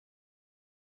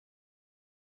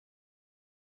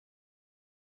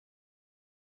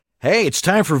Hey, it's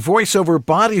time for VoiceOver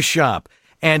Body Shop.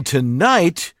 And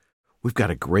tonight, we've got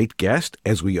a great guest,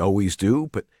 as we always do,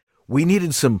 but we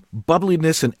needed some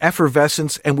bubbliness and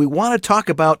effervescence, and we want to talk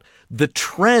about the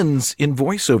trends in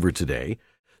voiceover today.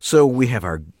 So we have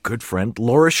our good friend,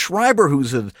 Laura Schreiber,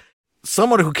 who's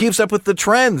someone who keeps up with the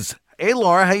trends. Hey,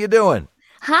 Laura, how you doing?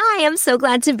 Hi, I'm so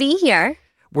glad to be here.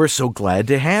 We're so glad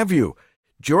to have you.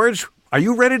 George, are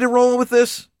you ready to roll with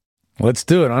this? Let's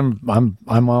do it. I'm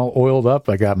all oiled up.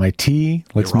 I got my tea.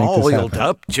 Let's You're make all this oiled happen.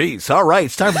 up? Jeez. All right.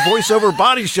 It's time for VoiceOver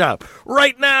Body Shop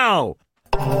right now.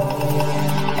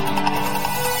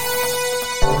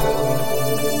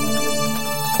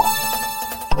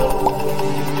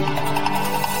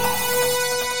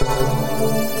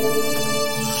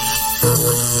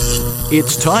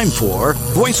 It's time for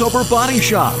VoiceOver Body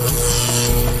Shop.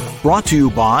 Brought to you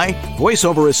by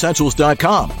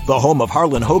VoiceOverEssentials.com, the home of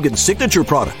Harlan Hogan's signature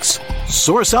products.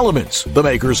 Source Elements, the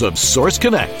makers of Source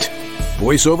Connect.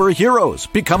 VoiceOver Heroes,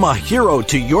 become a hero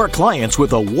to your clients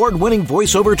with award-winning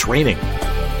voiceover training.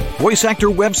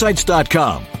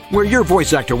 VoiceActorWebsites.com, where your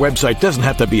voice actor website doesn't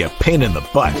have to be a pain in the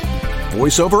butt.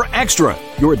 VoiceOver Extra,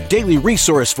 your daily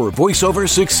resource for voiceover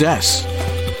success.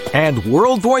 And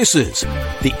World Voices,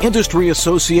 the industry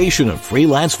association of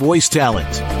freelance voice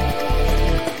talent.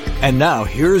 And now,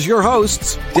 here's your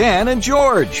hosts, Dan and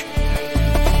George.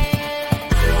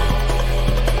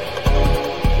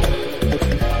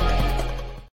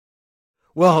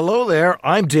 Well, hello there.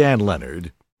 I'm Dan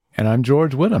Leonard. And I'm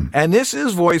George Whittam. And this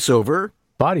is VoiceOver,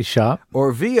 Body Shop.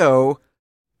 or VOBS.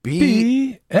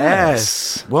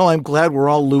 BS. Well, I'm glad we're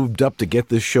all lubed up to get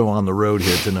this show on the road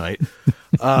here tonight.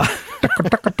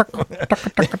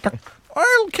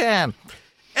 Oil can.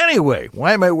 Anyway,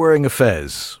 why am I wearing a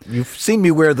fez? You've seen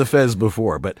me wear the fez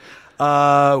before, but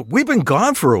we've been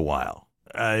gone for a while.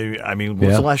 I mean, what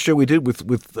was the last show we did with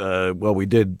we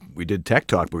did Tech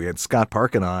Talk, but we had Scott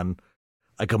Parkin on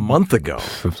like a month ago.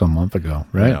 It was a month ago,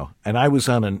 right? You know, and I was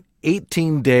on an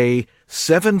 18-day,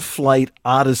 7-flight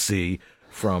odyssey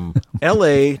from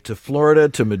L.A. to Florida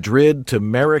to Madrid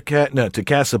to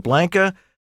Casablanca,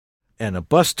 and a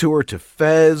bus tour to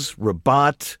Fez,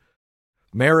 Rabat,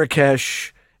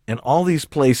 Marrakesh, and all these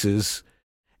places.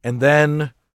 And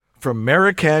then from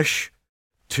Marrakesh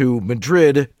to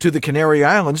Madrid to the Canary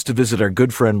Islands to visit our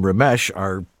good friend Ramesh,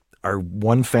 our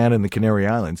one fan in the Canary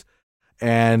Islands.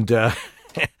 And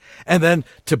and then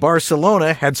to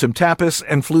Barcelona, had some tapas,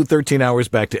 and flew 13 hours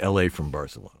back to L.A. from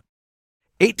Barcelona.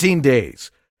 18 days.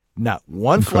 Not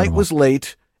one Incredible. flight was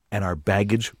late, and our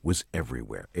baggage was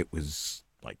everywhere. It was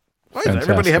like, why is everybody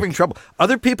Fantastic. having trouble?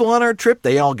 Other people on our trip,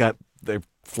 they all got their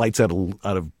flights out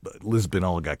of Lisbon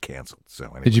all got canceled. So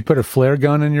anyway. Did you put a flare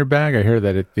gun in your bag? I hear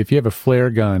that if you have a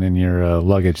flare gun in your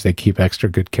luggage, they keep extra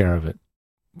good care of it.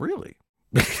 Really?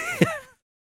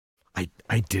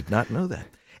 I did not know that.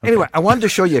 Anyway, I wanted to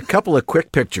show you a couple of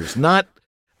quick pictures, not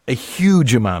a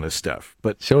huge amount of stuff,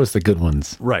 but Show us the good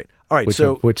ones. right. All right,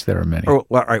 Which there are many. all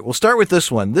right, we'll start with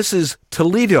this one. This is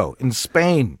Toledo in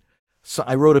Spain. So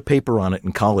I wrote a paper on it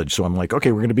in college, so I'm like,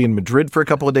 okay, we're going to be in Madrid for a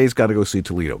couple of days, got to go see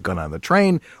Toledo. Got on the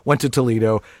train, went to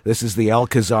Toledo. This is the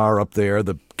Alcazar up there,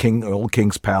 the old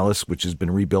king's palace, which has been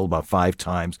rebuilt about 5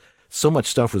 times. So much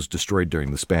stuff was destroyed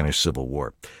during the Spanish Civil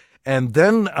War. And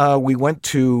then we went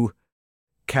to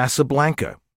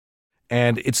Casablanca,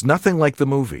 and it's nothing like the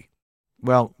movie.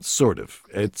 Well, sort of.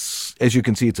 It's, as you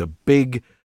can see, it's a big,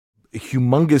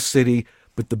 humongous city,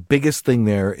 but the biggest thing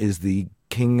there is the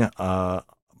King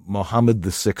Mohammed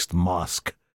VI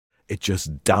Mosque. It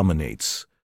just dominates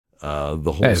the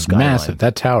whole That is skyline. massive.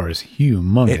 That tower is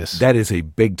humongous. That is a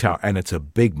big tower, and it's a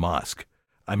big mosque.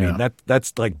 I mean, Yeah.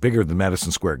 that's like bigger than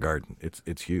Madison Square Garden.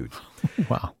 It's huge.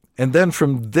 Wow. And then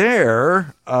from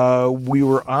there, we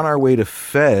were on our way to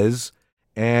Fez,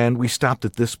 and we stopped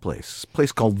at this place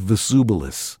called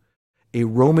Vesuvius, a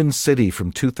Roman city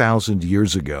from 2,000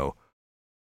 years ago.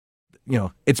 You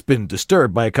know, it's been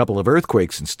disturbed by a couple of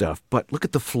earthquakes and stuff, but look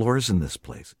at the floors in this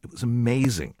place. It was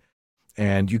amazing.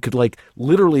 And you could like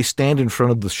literally stand in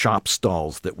front of the shop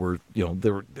stalls that were, you know,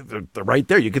 they're right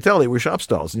there. You could tell they were shop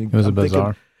stalls. And It was I'm a thinking,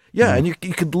 bazaar. yeah, and you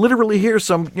could literally hear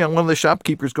one of the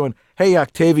shopkeepers going, "Hey,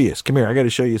 Octavius, come here. I got to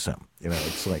show you something." You know,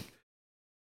 it's like,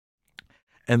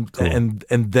 and Cool.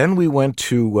 and then we went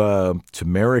to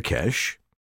Marrakesh,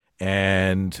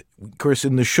 and of course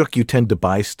in the shuk you tend to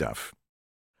buy stuff.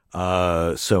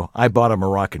 So I bought a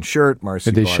Moroccan shirt.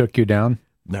 Marcy Did they bought, shook you down?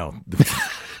 No,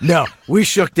 no, we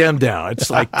shook them down. It's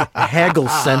like haggle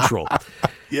central.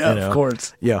 Yeah, You know? of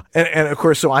course. Yeah, and of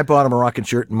course, so I bought a Moroccan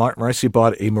shirt, and Marcy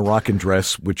bought a Moroccan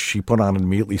dress, which she put on and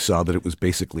immediately saw that it was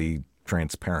basically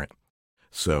transparent.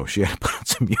 So she had to put on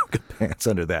some yoga pants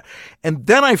under that. And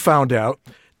then I found out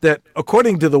that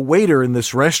according to the waiter in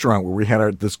this restaurant where we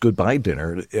had this goodbye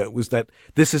dinner, it was that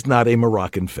this is not a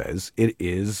Moroccan fez. It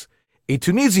is a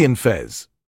Tunisian fez.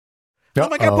 I'm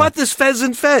like, I bought this fez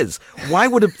in Fez. Why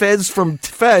would a fez from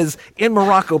Fez in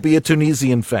Morocco be a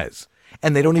Tunisian fez?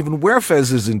 And they don't even wear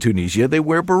fezes in Tunisia. They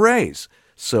wear berets.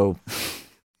 So,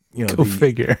 Go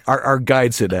figure. Our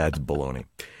guide said, it's baloney.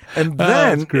 And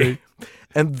then, that's great.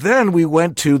 And then we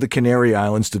went to the Canary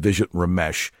Islands to visit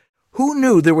Ramesh. Who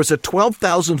knew there was a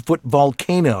 12,000-foot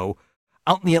volcano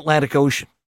out in the Atlantic Ocean?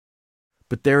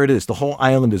 But there it is. The whole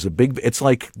island is it's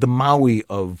like the Maui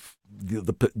of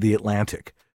the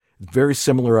Atlantic. Very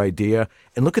similar idea.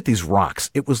 And look at these rocks.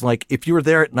 It was like if you were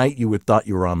there at night, you would have thought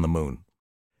you were on the moon.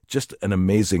 Just an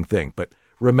amazing thing. But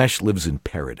Ramesh lives in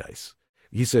paradise.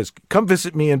 He says, come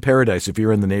visit me in paradise if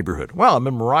you're in the neighborhood. Well, I'm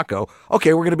in Morocco.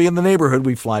 Okay, we're going to be in the neighborhood.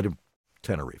 We fly to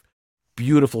Tenerife.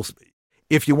 Beautiful.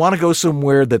 If you want to go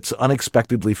somewhere that's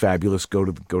unexpectedly fabulous, go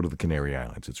to the Canary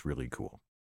Islands. It's really cool.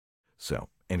 So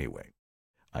anyway,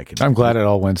 I'm glad it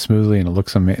all went smoothly and it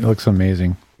looks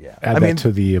amazing. Yeah, Add that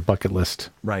to the bucket list.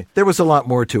 Right. There was a lot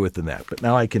more to it than that, but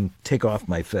now I can take off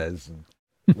my fez and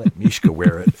let Mishka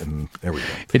wear it, and there we go.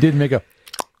 It did make a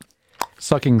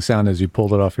sucking sound as you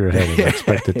pulled it off your head, as I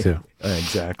expected to.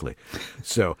 Exactly.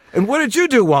 So, and what did you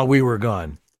do while we were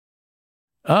gone?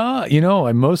 I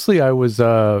was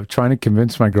trying to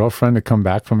convince my girlfriend to come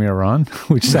back from Iran,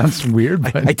 which sounds weird.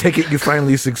 But I take it you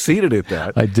finally succeeded at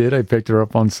that. I did. I picked her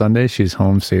up on Sunday. She's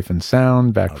home safe and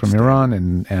sound, back from Iran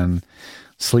and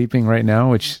sleeping right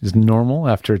now, which is normal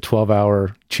after a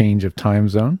 12-hour change of time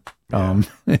zone. Yeah.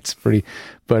 It's pretty,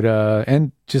 but,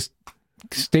 and just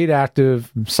stayed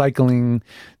active, cycling,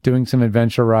 doing some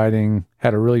adventure riding,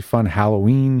 had a really fun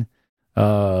Halloween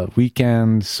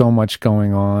weekend, so much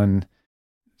going on.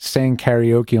 Sang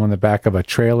karaoke on the back of a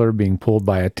trailer being pulled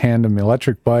by a tandem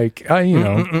electric bike,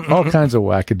 all kinds of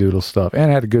wackadoodle stuff.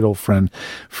 And I had a good old friend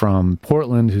from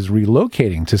Portland who's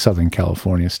relocating to Southern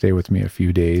California, stay with me a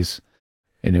few days.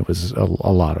 And it was it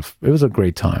was a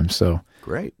great time. So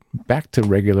great. Back to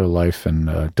regular life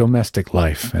and domestic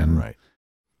life and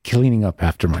cleaning up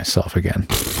after myself again.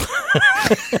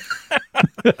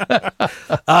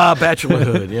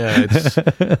 Bachelorhood. Yeah.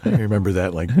 I remember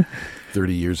that like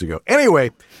 30 years ago. Anyway,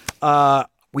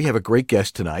 we have a great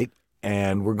guest tonight,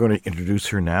 and we're going to introduce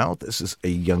her now. This is a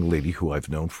young lady who I've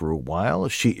known for a while.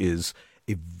 She is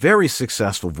a very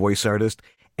successful voice artist,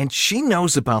 and she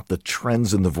knows about the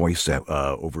trends in the voice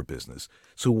over business.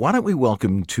 So why don't we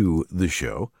welcome to the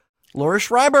show, Laura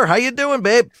Schreiber. How you doing,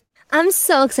 babe? I'm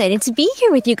so excited to be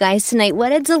here with you guys tonight.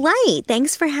 What a delight.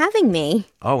 Thanks for having me.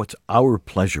 Oh, it's our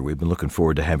pleasure. We've been looking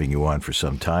forward to having you on for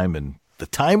some time, and the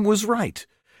time was right.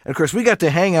 And of course, we got to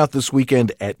hang out this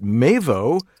weekend at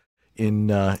Mavo in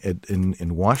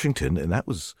Washington, and that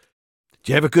was. Did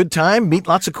you have a good time? Meet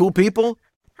lots of cool people?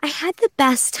 I had the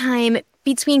best time.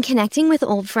 Between connecting with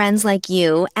old friends like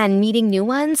you and meeting new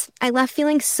ones, I left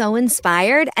feeling so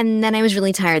inspired, and then I was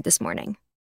really tired this morning.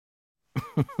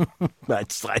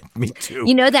 That's like me too.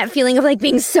 You know that feeling of like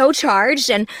being so charged,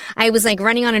 and I was like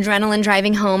running on adrenaline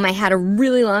driving home. I had a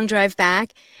really long drive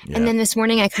back, and then this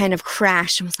morning I kind of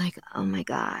crashed and was like, oh my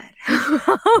God. What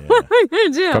am I gonna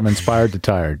do? From inspired to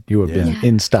tired, you have been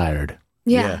inspired.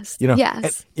 Yes.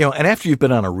 Yes. And after you've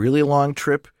been on a really long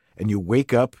trip and you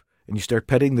wake up and you start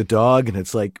petting the dog, and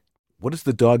it's like, what is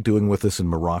the dog doing with us in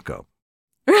Morocco?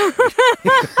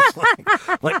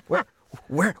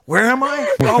 Where am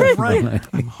I? Oh, right.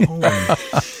 I'm home.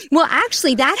 Well,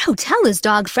 actually, that hotel is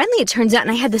dog friendly, it turns out.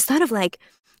 And I had this thought of like,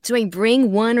 do I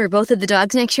bring one or both of the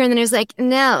dogs next year? And then I was like,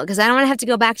 no, because I don't want to have to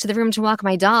go back to the room to walk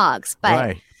my dogs.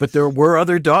 But But there were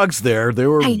other dogs there. They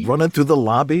were running through the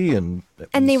lobby, and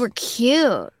they were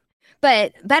cute.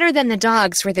 But better than the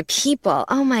dogs were the people.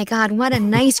 Oh my God, what a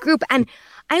nice group. And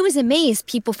I was amazed.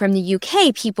 People from the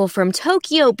UK, people from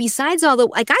Tokyo, besides all the,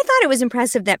 I thought it was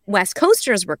impressive that West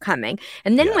Coasters were coming.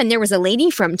 And then when there was a lady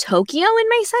from Tokyo in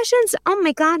my sessions, oh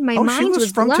my God, my mind was blown. She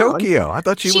was from Tokyo. I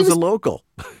thought she was a local.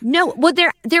 No, well,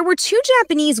 there were two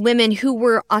Japanese women who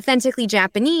were authentically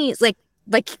Japanese, like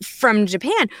from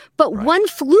Japan, but one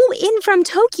flew in from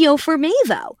Tokyo for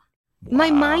Mavo. Wow.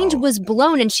 My mind was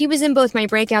blown, and she was in both my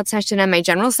breakout session and my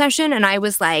general session, and I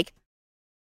was like,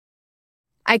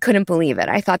 I couldn't believe it.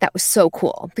 I thought that was so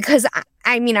cool because,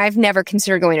 I've never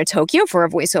considered going to Tokyo for a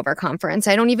voiceover conference.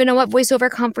 I don't even know what voiceover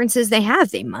conferences they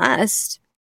have. They must.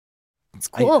 It's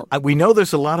cool. We know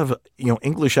there's a lot of,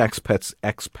 English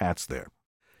expats there.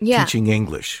 Yeah. Teaching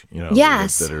English,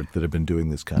 yes. that have been doing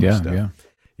this kind of stuff. Yeah.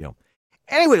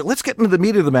 Anyway, let's get into the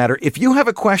meat of the matter. If you have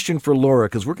a question for Laura,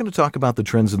 because we're going to talk about the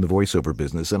trends in the voiceover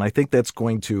business, and I think that's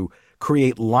going to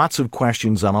create lots of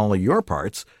questions on all of your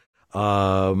parts,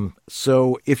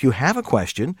 So if you have a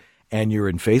question and you're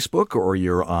in Facebook or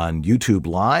you're on YouTube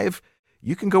Live,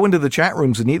 you can go into the chat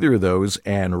rooms in either of those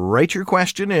and write your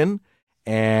question in.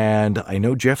 And I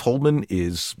know Jeff Holdman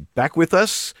is back with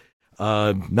us.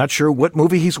 Not sure what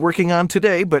movie he's working on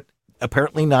today, but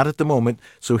apparently not at the moment.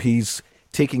 So he's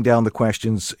taking down the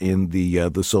questions in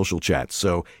the social chat.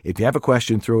 So if you have a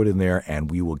question, throw it in there, and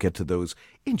we will get to those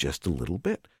in just a little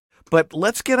bit. But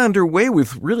let's get underway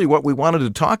with really what we wanted to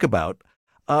talk about.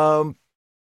 Now,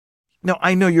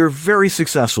 I know you're a very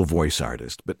successful voice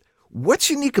artist, but what's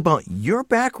unique about your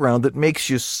background that makes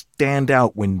you stand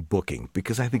out when booking?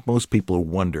 Because I think most people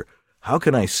wonder, how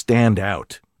can I stand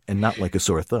out and not like a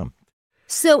sore thumb?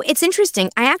 So it's interesting.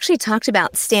 I actually talked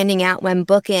about standing out when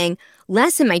booking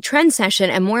less in my trend session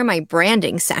and more in my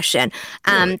branding session.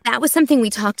 Really? That was something we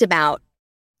talked about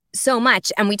so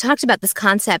much. And we talked about this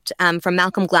concept from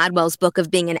Malcolm Gladwell's book of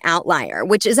being an outlier,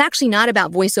 which is actually not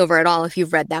about voiceover at all if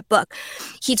you've read that book.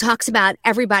 He talks about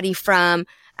everybody from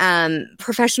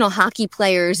professional hockey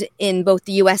players in both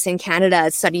the U.S. and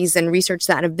Canada, studies and research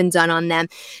that have been done on them,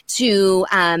 to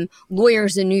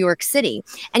lawyers in New York City.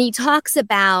 And he talks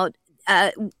about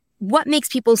what makes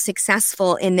people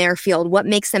successful in their field, what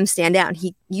makes them stand out. And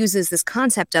he uses this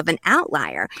concept of an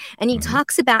outlier. And he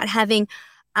talks about having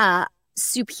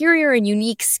superior and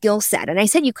unique skill set. And I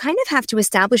said, you kind of have to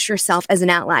establish yourself as an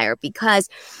outlier because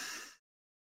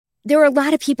there are a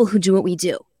lot of people who do what we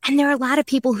do. And there are a lot of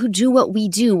people who do what we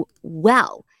do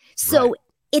well. So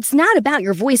It's not about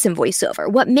your voice in voiceover.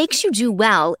 What makes you do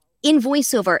well in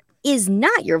voiceover is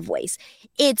not your voice.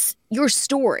 It's your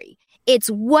story. It's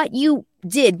what you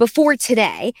did before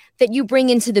today that you bring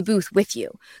into the booth with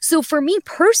you. So for me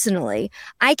personally,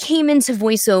 I came into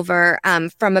voiceover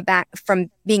from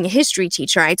being a history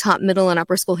teacher. I taught middle and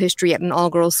upper school history at an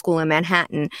all-girls school in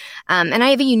Manhattan. And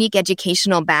I have a unique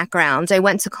educational background. I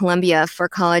went to Columbia for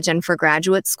college and for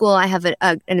graduate school. I have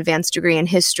an advanced degree in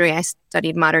history. I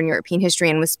studied modern European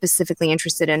history and was specifically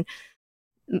interested in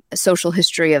social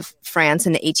history of France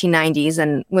in the 1890s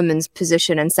and women's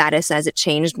position and status as it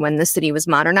changed when the city was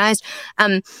modernized.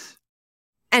 And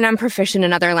I'm proficient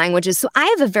in other languages. So I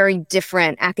have a very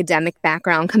different academic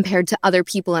background compared to other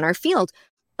people in our field.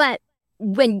 But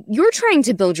when you're trying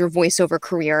to build your voiceover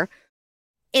career,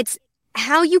 it's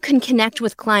how you can connect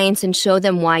with clients and show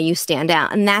them why you stand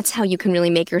out. And that's how you can really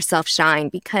make yourself shine,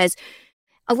 because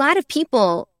a lot of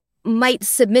people might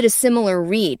submit a similar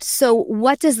read. So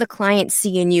what does the client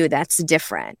see in you that's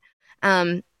different?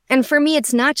 And for me,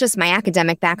 it's not just my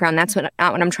academic background. That's not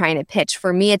what I'm trying to pitch.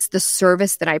 For me, it's the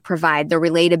service that I provide, the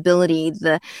relatability,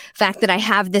 the fact that I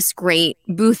have this great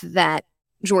booth that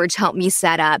George helped me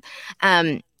set up,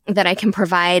 that I can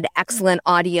provide excellent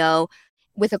audio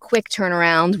with a quick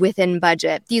turnaround within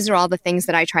budget. These are all the things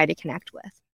that I try to connect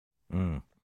with.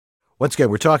 Once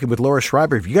again, we're talking with Laura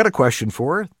Schreiber. If you got a question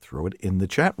for her, throw it in the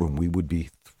chat room. We would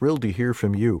be thrilled to hear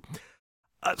from you.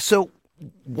 So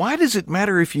why does it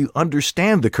matter if you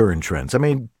understand the current trends? I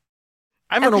mean,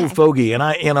 I'm an old fogey, and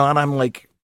I'm like,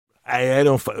 I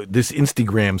don't this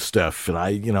Instagram stuff, and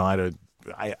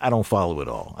I don't follow it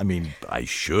all. I mean, I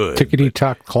should.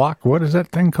 Tickety-tock clock. What is that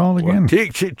thing called again?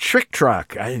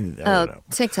 Trick-trock. I don't know.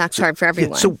 TikTok's hard for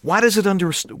everyone. So why does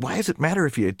it matter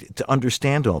if you to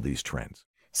understand all these trends?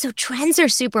 So trends are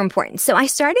super important. So I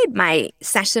started my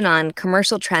session on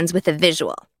commercial trends with a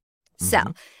visual. So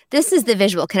this is the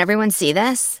visual. Can everyone see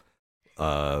this?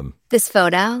 This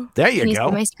photo. There you Can you go.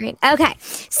 see my screen? Okay.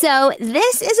 So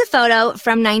this is a photo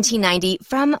from 1990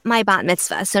 from my bat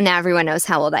mitzvah. So now everyone knows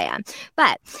how old I am.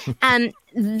 But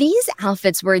these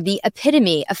outfits were the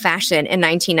epitome of fashion in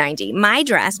 1990. My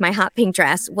dress, my hot pink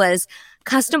dress, was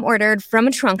custom ordered from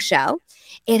a trunk show.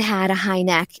 It had a high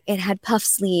neck. It had puff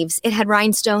sleeves. It had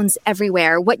rhinestones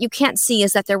everywhere. What you can't see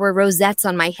is that there were rosettes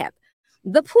on my hip.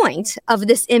 The point of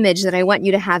this image that I want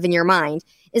you to have in your mind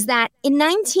is that in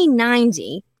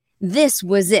 1990, this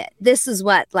was it. This is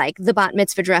what the bat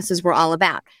mitzvah dresses were all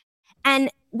about. And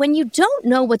when you don't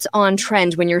know what's on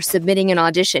trend when you're submitting an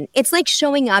audition, it's like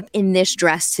showing up in this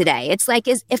dress today. It's like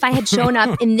as if I had shown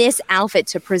up in this outfit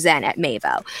to present at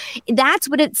Mavo. That's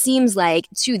what it seems like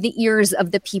to the ears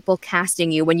of the people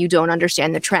casting you when you don't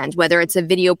understand the trend, whether it's a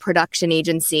video production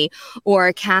agency or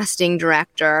a casting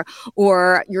director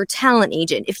or your talent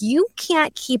agent. If you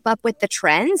can't keep up with the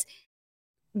trends,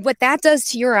 what that does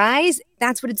to your eyes,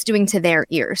 that's what it's doing to their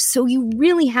ears. So you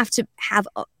really have to have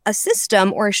a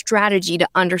system or a strategy to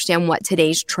understand what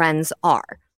today's trends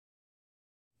are.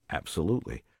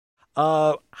 Absolutely.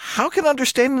 How can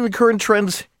understanding the current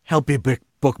trends help you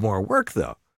book more work,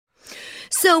 though?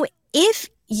 So if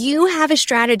you have a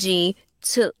strategy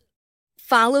to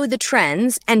follow the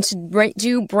trends and to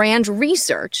do brand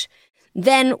research,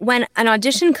 then when an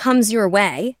audition comes your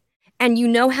way and you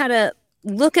know how to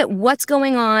look at what's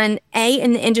going on, A,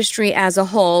 in the industry as a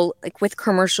whole, like with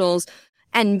commercials,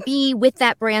 and B, with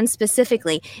that brand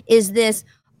specifically, is this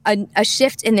a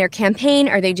shift in their campaign?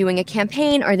 Are they doing a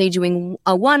campaign? Are they doing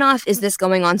a one-off? Is this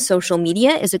going on social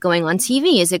media? Is it going on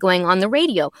TV? Is it going on the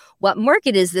radio? What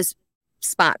market is this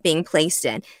spot being placed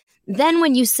in? Then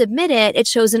when you submit it, it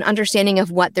shows an understanding of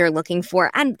what they're looking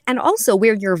for and also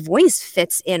where your voice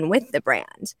fits in with the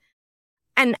brand.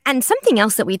 And something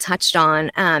else that we touched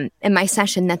on in my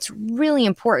session that's really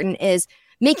important is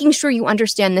making sure you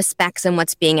understand the specs and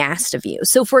what's being asked of you.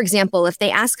 So, for example, if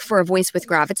they ask for a voice with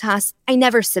gravitas, I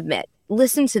never submit.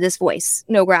 Listen to this voice,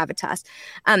 no gravitas.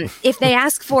 If they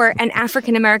ask for an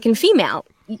African-American female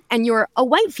and you're a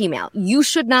white female, you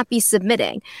should not be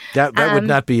submitting. That would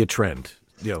not be a trend.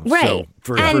 Right.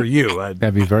 So for you,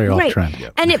 that'd be very off trend. Yeah.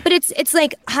 But it's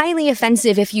like highly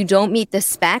offensive if you don't meet the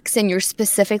specs and you're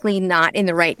specifically not in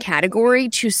the right category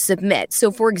to submit.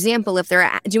 So, for example, if they're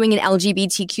doing an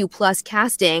LGBTQ plus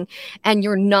casting and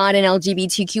you're not an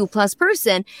LGBTQ plus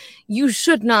person, you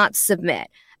should not submit.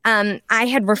 I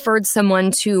had referred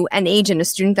someone to an agent, a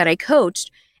student that I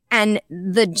coached, and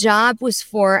the job was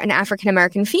for an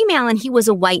African-American female, and he was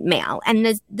a white male.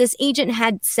 And this agent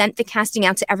had sent the casting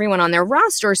out to everyone on their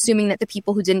roster, assuming that the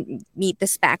people who didn't meet the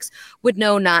specs would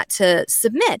know not to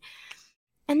submit.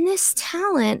 And this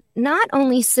talent not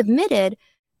only submitted,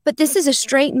 but this is a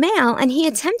straight male, and he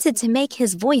attempted to make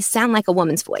his voice sound like a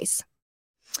woman's voice.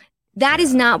 That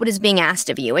is not what is being asked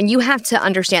of you, and you have to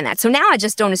understand that. So now I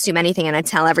just don't assume anything, and I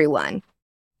tell everyone.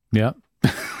 Yeah.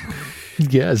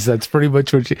 Yes, that's pretty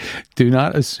much what you do.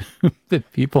 Not assume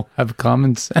that people have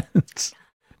common sense.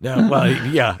 No, well,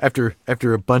 yeah.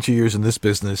 After a bunch of years in this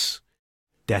business,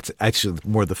 that's actually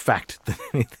more the fact than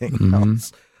anything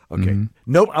else. Okay. Mm-hmm.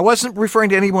 Nope, I wasn't referring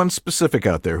to anyone specific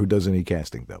out there who does any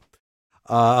casting,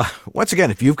 though. Once again,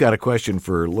 if you've got a question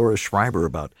for Laura Schreiber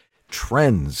about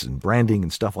trends and branding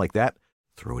and stuff like that,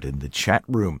 throw it in the chat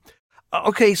room.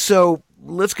 Okay, so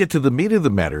let's get to the meat of the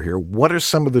matter here. What are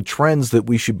some of the trends that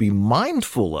we should be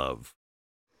mindful of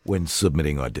when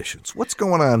submitting auditions? What's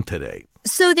going on today?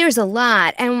 So there's a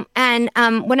lot. And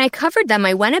when I covered them,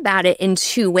 I went about it in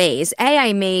two ways.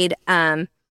 I made, the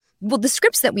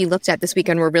scripts that we looked at this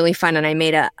weekend were really fun. And I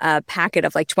made a packet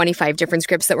of like 25 different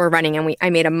scripts that were running. And I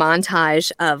made a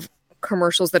montage of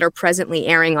commercials that are presently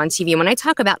airing on TV. And when I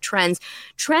talk about trends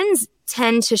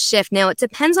tend to shift. Now, it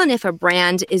depends on if a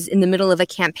brand is in the middle of a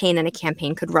campaign, and a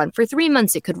campaign could run for 3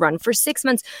 months. It could run for 6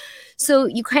 months. So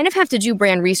you kind of have to do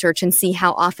brand research and see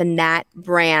how often that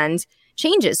brand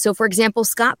changes. So, for example,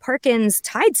 Scott Parkin's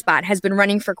Tide spot has been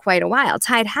running for quite a while.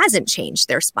 Tide hasn't changed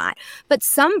their spot. But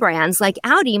some brands like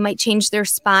Audi might change their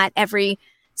spot every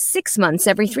 6 months,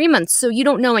 every 3 months. So you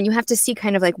don't know, and you have to see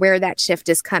kind of like where that shift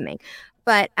is coming.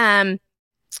 But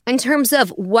in terms of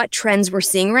what trends we're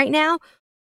seeing right now,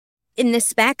 in the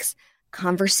specs,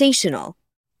 conversational,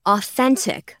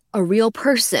 authentic, a real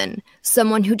person,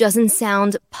 someone who doesn't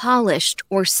sound polished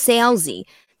or salesy.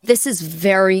 This is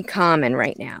very common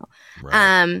right now.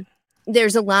 Right.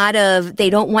 There's a lot of, they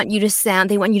want you to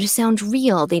sound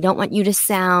real. They want you to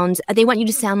sound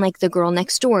like the girl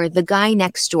next door, the guy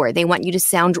next door. They want you to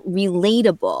sound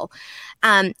relatable.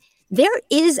 There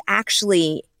is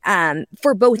actually,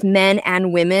 for both men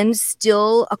and women,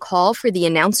 still a call for the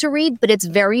announcer read, but it's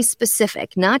very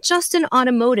specific, not just in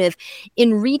automotive,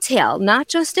 in retail, not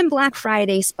just in Black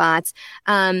Friday spots,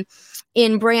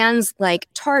 in brands like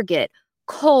Target,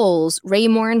 Kohl's,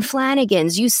 Raymore and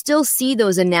Flanagan's. You still see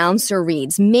those announcer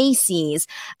reads, Macy's.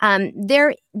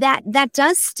 That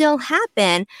does still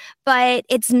happen, but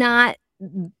it's not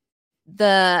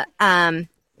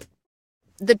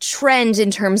the trend in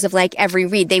terms of like every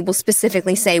read. They will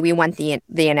specifically say we want the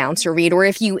announcer read, or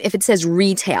if it says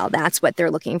retail, that's what they're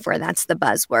looking for. That's the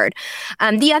buzzword.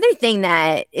 The other thing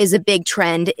that is a big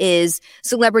trend is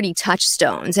celebrity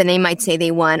touchstones, and they might say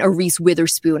they want a Reese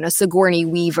Witherspoon, a Sigourney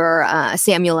Weaver, a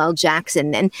Samuel L.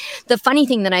 Jackson. And the funny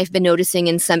thing that I've been noticing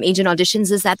in some agent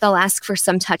auditions is that they'll ask for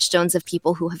some touchstones of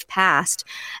people who have passed.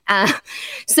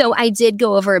 So I did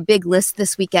go over a big list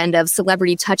this weekend of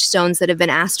celebrity touchstones that have been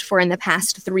asked for in the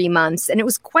past 3 months. And it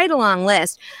was quite a long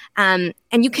list. And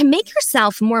you can make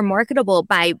yourself more marketable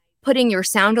by putting your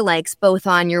soundalikes both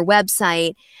on your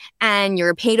website and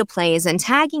your pay-to-plays and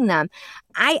tagging them.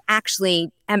 I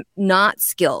actually am not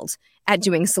skilled at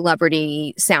doing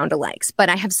celebrity soundalikes, but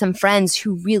I have some friends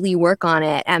who really work on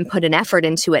it and put an effort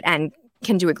into it and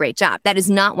can do a great job. That is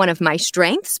not one of my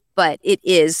strengths, but it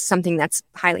is something that's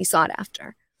highly sought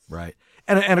after. Right.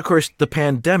 And of course, the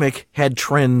pandemic had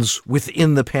trends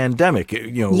within the pandemic.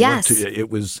 Yes. It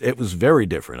was very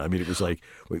different. I mean, it was like,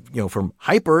 from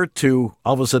hyper to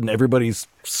all of a sudden everybody's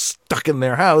stuck in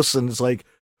their house, and it's like,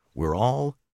 we're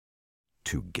all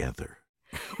together.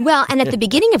 Well, and at the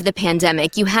beginning of the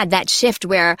pandemic, you had that shift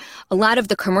where a lot of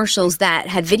the commercials that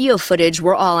had video footage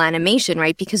were all animation,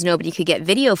 right? Because nobody could get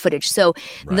video footage. So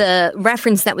the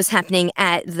reference that was happening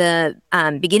at the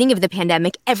beginning of the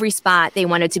pandemic, every spot, they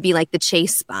wanted to be like the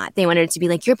Chase spot. They wanted it to be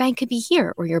like, your bank could be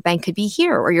here, or your bank could be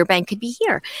here, or your bank could be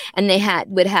here. And they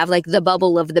would have like the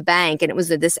bubble of the bank, and it was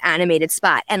this animated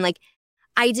spot. And like,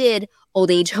 I did old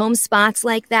age home spots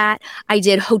like that. I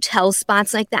did hotel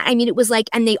spots like that. I mean, it was like,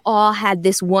 and they all had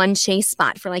this one Chase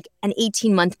spot for like an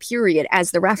 18-month period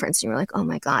as the reference. And you were like, oh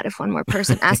my God, if one more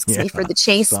person asks me for the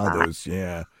Chase spot. Those,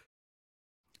 yeah,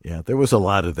 there was a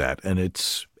lot of that. And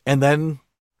then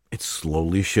it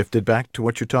slowly shifted back to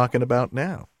what you're talking about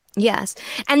now. Yes.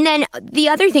 And then the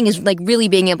other thing is like really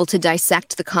being able to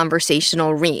dissect the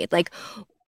conversational read. Like,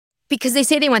 because they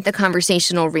say they want the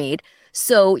conversational read.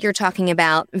 So you're talking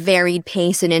about varied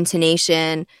pace and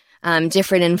intonation,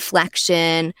 different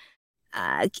inflection,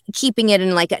 keeping it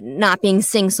in like not being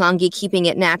sing-songy, keeping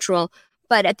it natural,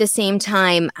 but at the same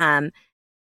time,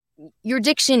 your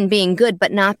diction being good,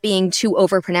 but not being too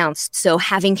overpronounced. So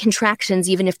having contractions,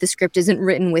 even if the script isn't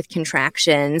written with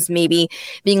contractions, maybe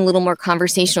being a little more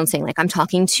conversational and saying like, I'm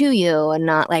talking to you, and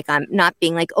not like I'm not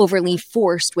being like overly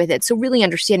forced with it. So really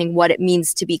understanding what it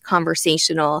means to be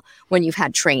conversational when you've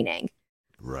had training.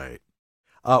 Right.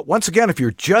 Once again, if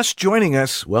you're just joining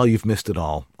us, well, you've missed it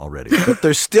all already. But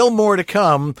there's still more to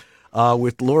come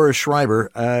with Laura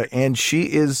Schreiber, and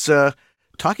she is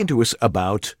talking to us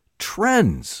about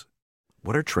trends.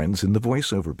 What are trends in the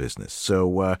voiceover business?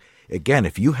 So, again,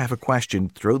 if you have a question,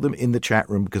 throw them in the chat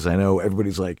room, because I know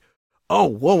everybody's like, oh,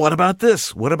 well, what about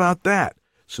this? What about that?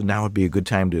 So now would be a good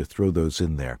time to throw those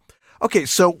in there. Okay,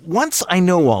 so once I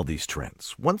know all these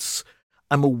trends, once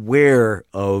I'm aware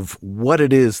of what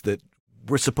it is that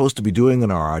we're supposed to be doing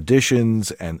in our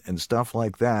auditions and stuff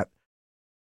like that,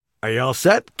 are you all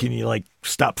set? Can you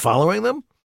stop following them?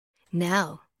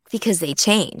 No, because they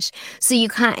change. So you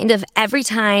kind of, every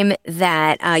time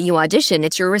that you audition,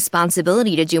 it's your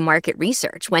responsibility to do market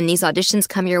research. When these auditions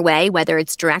come your way, whether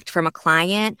it's direct from a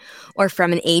client or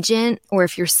from an agent, or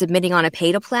if you're submitting on a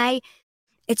pay-to-play,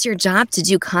 it's your job to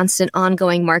do constant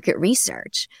ongoing market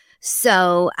research.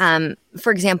 So,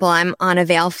 for example, I'm on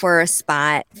Avail for a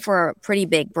spot for a pretty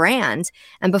big brand.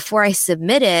 And before I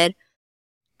submitted,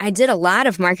 I did a lot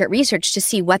of market research to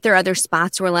see what their other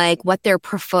spots were like, what their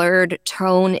preferred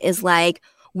tone is like,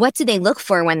 what do they look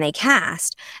for when they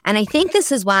cast. And I think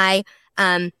this is why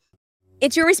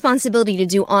it's your responsibility to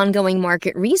do ongoing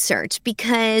market research,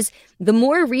 because the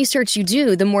more research you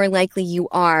do, the more likely you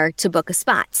are to book a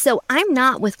spot. So I'm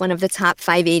not with one of the top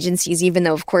 5 agencies, even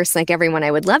though, of course, like everyone,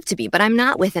 I would love to be, but I'm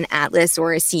not with an Atlas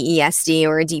or a CESD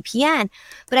or a DPN.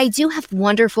 But I do have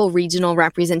wonderful regional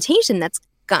representation that's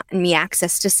gotten me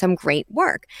access to some great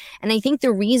work. And I think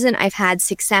the reason I've had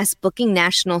success booking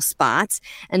national spots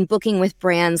and booking with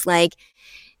brands like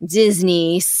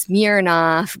Disney,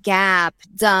 Smirnoff, Gap,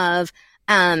 Dove,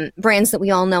 brands that we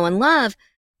all know and love,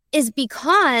 is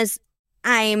because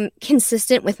I'm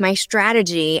consistent with my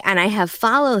strategy and I have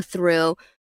follow through,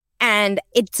 and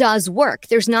it does work.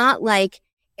 There's not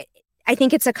I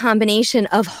think it's a combination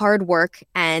of hard work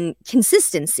and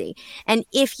consistency. And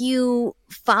if you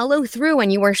follow through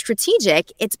and you are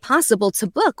strategic, it's possible to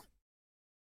book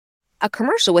a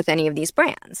commercial with any of these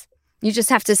brands. You just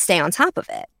have to stay on top of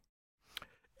it.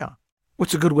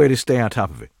 What's a good way to stay on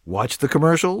top of it? Watch the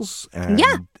commercials.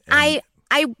 I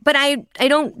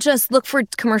don't just look for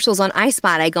commercials on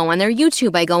iSpot. I go on their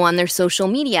YouTube. I go on their social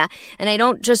media, and I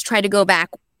don't just try to go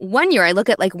back 1 year. I look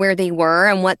at where they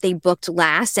were and what they booked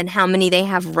last and how many they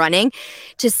have running,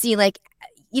 to see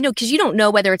because you don't know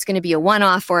whether it's going to be a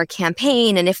one-off or a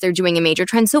campaign, and if they're doing a major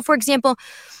trend. So, for example,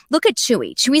 look at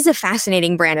Chewy. Chewy's a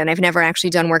fascinating brand, and I've never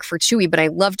actually done work for Chewy, but I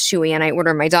love Chewy, and I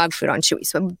order my dog food on Chewy.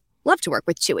 So love to work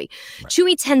with Chewy. Right.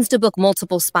 Chewy tends to book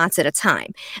multiple spots at a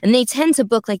time. And they tend to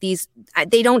book these,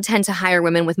 they don't tend to hire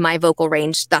women with my vocal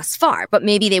range thus far, but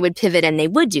maybe they would pivot and they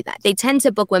would do that. They tend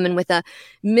to book women with a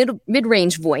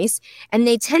mid-range voice, and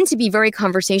they tend to be very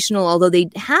conversational, although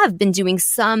they have been doing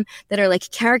some that are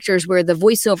like characters where the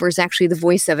voiceover is actually the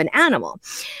voice of an animal.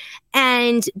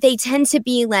 And they tend to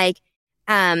be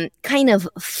kind of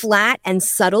flat and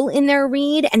subtle in their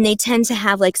read, and they tend to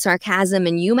have sarcasm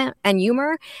and humor, and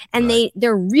right.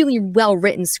 They're really well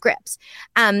written scripts.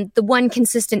 The one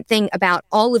consistent thing about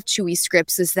all of Chewy's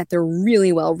scripts is that they're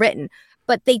really well written,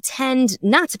 but they tend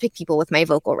not to pick people with my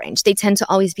vocal range. They tend to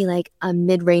always be like a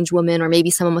mid-range woman or maybe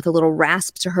someone with a little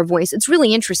rasp to her voice. It's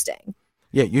really interesting.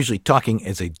 Yeah, usually talking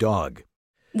as a dog.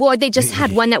 Well, they just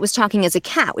had one that was talking as a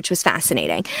cat, which was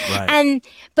fascinating. Right.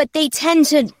 But they tend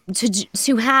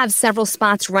to have several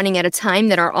spots running at a time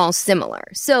that are all similar.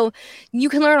 So you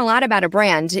can learn a lot about a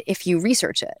brand if you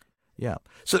research it. Yeah.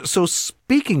 So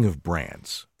speaking of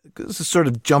brands, this is sort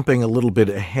of jumping a little bit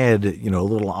ahead, a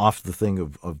little off the thing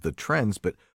of the trends,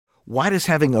 but why does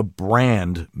having a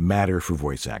brand matter for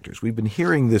voice actors? We've been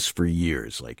hearing this for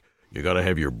years, like, you got to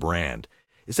have your brand.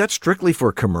 Is that strictly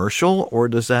for commercial, or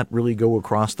does that really go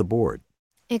across the board?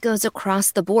 It goes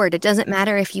across the board. It doesn't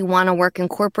matter if you want to work in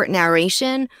corporate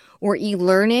narration or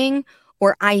e-learning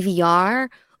or IVR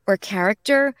or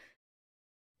character.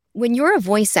 When you're a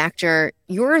voice actor,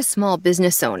 you're a small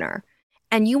business owner,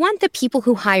 and you want the people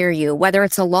who hire you, whether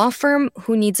it's a law firm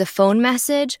who needs a phone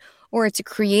message or it's a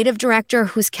creative director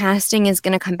whose casting is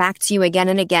going to come back to you again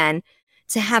and again,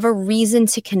 to have a reason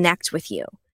to connect with you.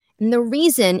 And the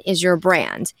reason is your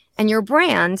brand. And your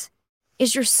brand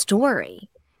is your story.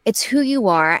 It's who you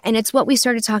are. And it's what we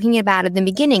started talking about at the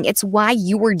beginning. It's why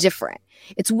you were different.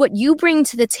 It's what you bring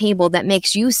to the table that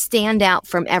makes you stand out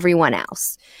from everyone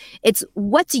else. It's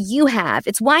what do you have?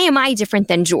 It's why am I different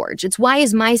than George? It's why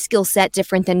is my skill set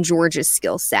different than George's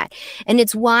skill set? And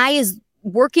it's why is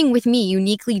working with me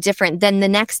uniquely different than the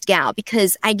next gal,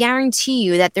 because I guarantee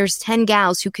you that there's 10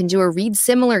 gals who can do a read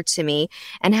similar to me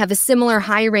and have a similar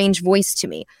high range voice to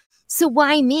me. So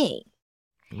why me?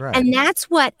 Right. And that's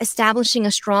what establishing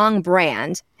a strong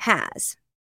brand has.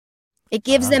 It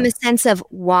gives them a sense of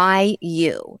why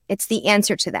you. It's the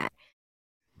answer to that.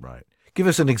 Right. Give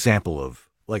us an example of,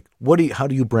 like, how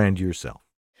do you brand yourself?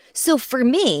 So for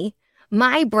me,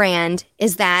 my brand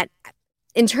is that,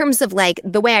 in terms of like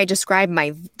the way I describe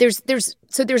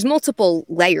there's multiple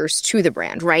layers to the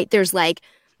brand, right? There's like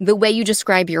the way you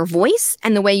describe your voice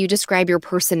and the way you describe your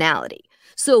personality.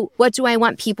 So what do I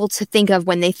want people to think of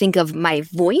when they think of my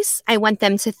voice? I want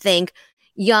them to think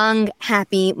young,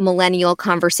 happy, millennial,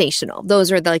 conversational.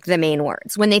 Those are the main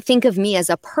words. When they think of me as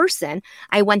a person,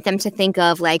 I want them to think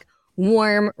of like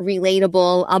warm,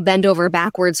 relatable, I'll bend over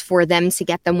backwards for them to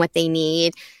get them what they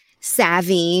need,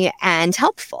 savvy, and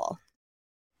helpful.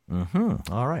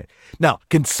 Mm-hmm. All right. Now,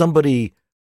 can somebody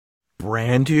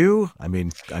brand you? I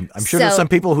mean, I'm sure there's some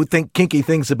people who think kinky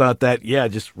things about that. Yeah,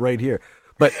 just right here.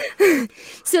 But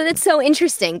so that's so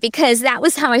interesting, because that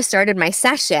was how I started my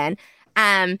session.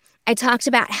 I talked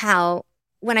about how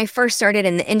when I first started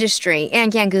in the industry,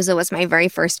 Ann Ganguzza was my very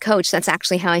first coach. That's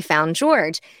actually how I found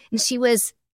George. And she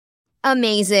was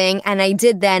amazing. And I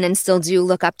did then and still do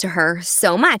look up to her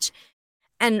so much.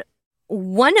 And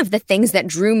one of the things that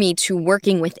drew me to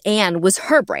working with Ann was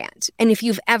her brand. And if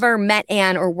you've ever met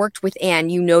Ann or worked with Ann,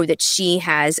 you know that she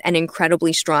has an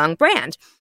incredibly strong brand.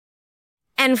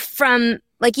 And from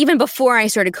even before I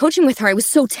started coaching with her, I was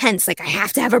so tense. Like, I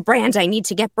have to have a brand. I need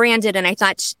to get branded. And I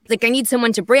thought, I need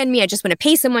someone to brand me. I just want to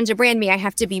pay someone to brand me. I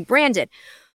have to be branded.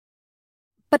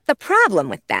 But the problem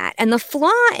with that, and the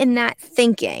flaw in that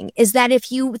thinking, is that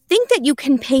if you think that you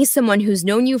can pay someone who's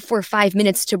known you for 5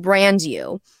 minutes to brand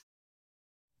you,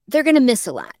 they're going to miss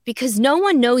a lot, because no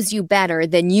one knows you better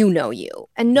than you know you.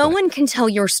 And no one can tell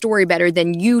your story better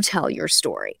than you tell your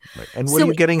story. Right. And what are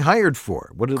you getting hired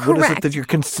for? What is it that you're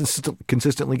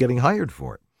consistently getting hired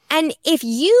for? And if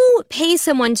you pay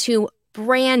someone to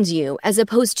brand you, as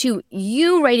opposed to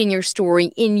you writing your story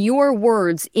in your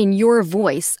words, in your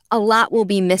voice, a lot will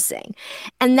be missing.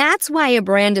 And that's why a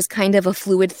brand is kind of a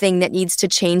fluid thing that needs to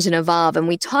change and evolve. And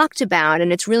we talked about,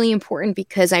 and it's really important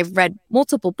because I've read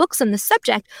multiple books on the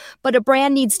subject, but a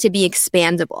brand needs to be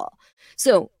expandable.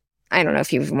 So I don't know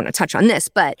if you want to touch on this,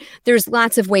 but there's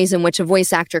lots of ways in which a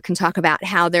voice actor can talk about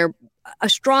how a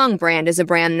strong brand is a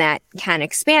brand that can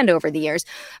expand over the years.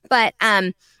 But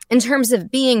in terms of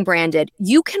being branded,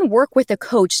 you can work with a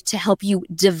coach to help you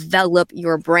develop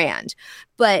your brand.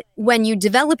 But when you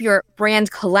develop your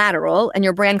brand collateral, and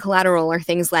your brand collateral are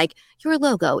things like your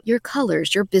logo, your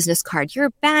colors, your business card,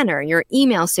 your banner, your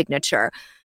email signature,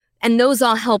 and those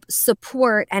all help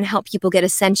support and help people get a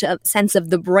sense of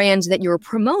the brand that you're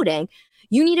promoting,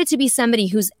 you need it to be somebody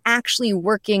who's actually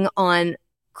working on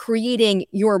creating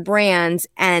your brand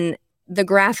and the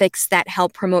graphics that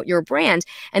help promote your brand,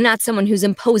 and not someone who's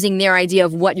imposing their idea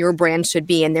of what your brand should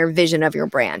be and their vision of your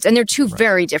brand. And they're two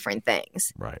very different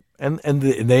things. Right. And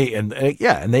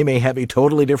they may have a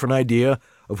totally different idea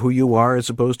of who you are as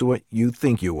opposed to what you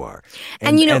think you are.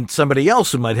 And somebody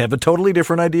else who might have a totally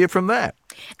different idea from that.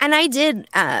 And I did,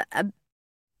 I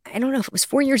don't know if it was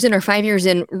 4 years in or 5 years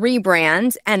in,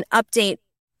 rebrand and update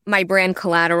my brand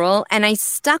collateral, and I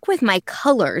stuck with my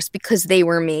colors because they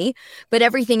were me, but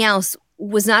everything else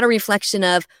was not a reflection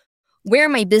of where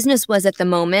my business was at the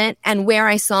moment and where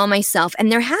I saw myself.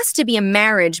 And there has to be a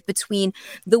marriage between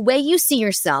the way you see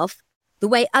yourself, the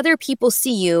way other people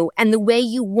see you, and the way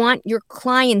you want your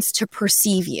clients to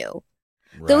perceive you.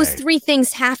 Right. Those three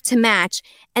things have to match.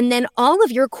 And then all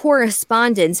of your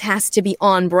correspondence has to be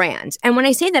on brand. And when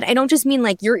I say that, I don't just mean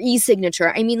like your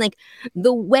e-signature. I mean like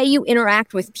the way you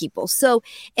interact with people. So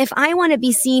if I want to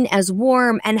be seen as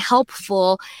warm and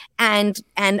helpful and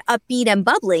upbeat and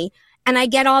bubbly, and I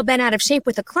get all bent out of shape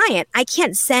with a client, I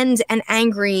can't send an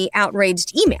angry,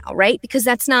 outraged email, right? Because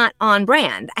that's not on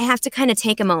brand. I have to kind of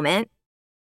take a moment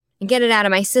and get it out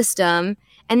of my system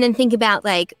and then think about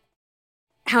like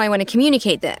how I want to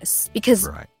communicate this, because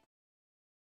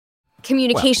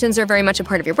communications are very much a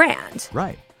part of your brand.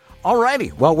 Right. All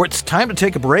righty. Well, it's time to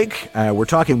take a break. We're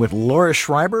talking with Laura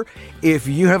Schreiber. If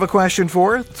you have a question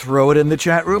for her, throw it in the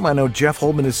chat room. I know Jeff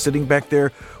Holman is sitting back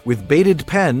there with bated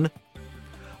pen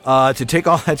to take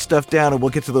all that stuff down, and we'll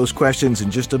get to those questions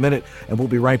in just a minute, and we'll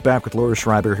be right back with Laura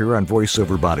Schreiber here on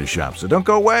VoiceOver Body Shop. So don't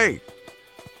go away.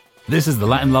 This is the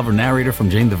Latin lover narrator from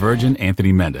Jane the Virgin,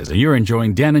 Anthony Mendez, and you're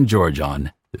enjoying Dan and George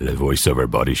on the VoiceOver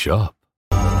Body Shop.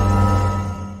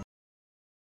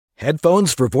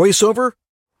 Headphones for VoiceOver?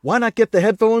 Why not get the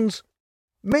headphones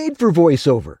made for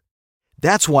VoiceOver?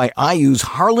 That's why I use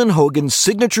Harlan Hogan's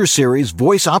Signature Series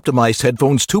Voice Optimized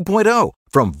Headphones 2.0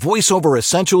 from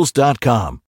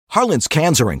VoiceOverEssentials.com. Harlan's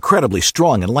cans are incredibly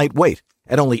strong and lightweight.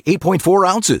 At only 8.4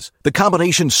 ounces, the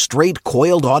combination's straight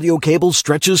coiled audio cable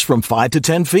stretches from 5 to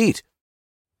 10 feet.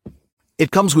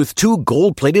 It comes with 2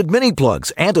 gold-plated mini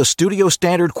plugs and a studio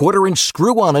standard 1/4-inch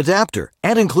screw-on adapter,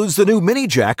 and includes the new mini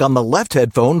jack on the left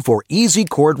headphone for easy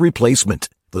cord replacement.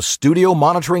 The studio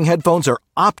monitoring headphones are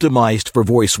optimized for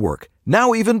voice work.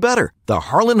 Now even better, the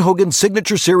Harlan Hogan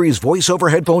Signature Series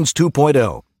VoiceOver Headphones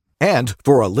 2.0. And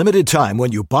for a limited time,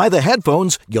 when you buy the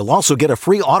headphones, you'll also get a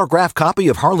free autographed copy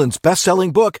of Harlan's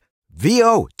best-selling book,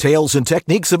 VO, Tales and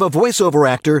Techniques of a Voiceover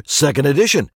Actor, 2nd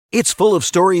edition. It's full of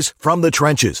stories from the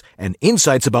trenches and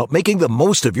insights about making the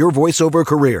most of your voiceover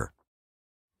career.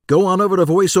 Go on over to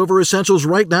VoiceOver Essentials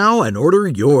right now and order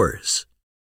yours.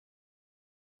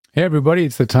 Hey everybody,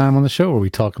 it's the time on the show where we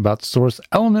talk about Source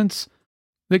Elements,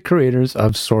 the creators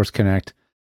of Source Connect,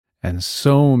 and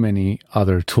so many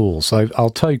other tools. So I'll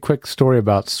tell you a quick story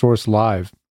about Source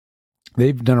Live.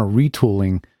 They've done a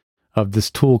retooling of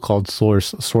this tool called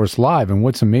Source Live. And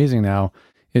what's amazing now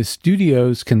is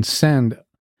studios can send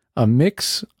a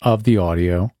mix of the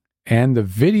audio and the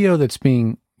video that's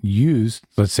being used.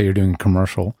 Let's say you're doing a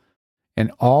commercial,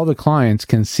 and all the clients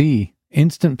can see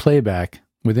instant playback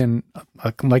within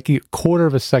like a 1/4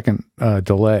 of a second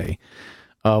delay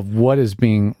of what is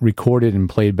being recorded and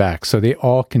played back. So they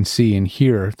all can see and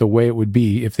hear the way it would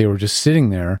be if they were just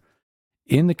sitting there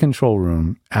in the control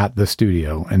room at the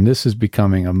studio. And this is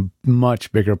becoming a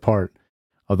much bigger part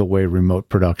of the way remote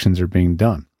productions are being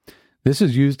done. This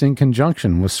is used in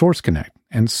conjunction with Source Connect.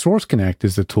 And Source Connect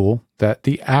is the tool that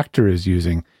the actor is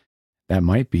using. That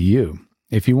might be you.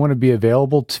 If you want to be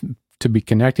available to be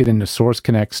connected into Source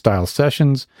Connect style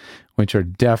sessions, which are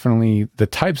definitely the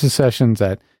types of sessions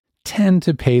that tend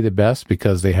to pay the best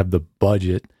because they have the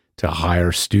budget to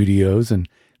hire studios and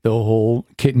the whole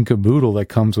kit and caboodle that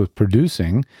comes with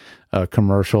producing a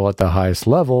commercial at the highest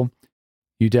level,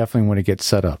 you definitely want to get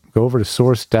set up. Go over to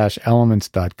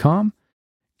source-elements.com.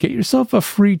 Get yourself a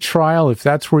free trial if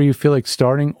that's where you feel like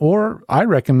starting, or I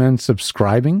recommend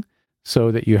subscribing so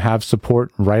that you have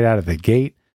support right out of the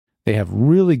gate. They have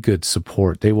really good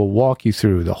support. They will walk you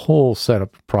through the whole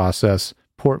setup process,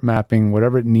 port mapping,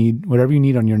 whatever you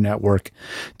need on your network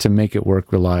to make it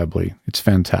work reliably. It's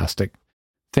fantastic.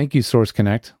 Thank you, Source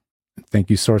Connect.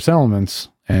 Thank you, Source Elements.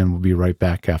 And we'll be right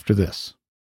back after this.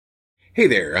 Hey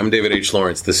there, I'm David H.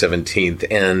 Lawrence, the 17th,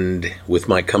 and with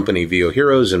my company VO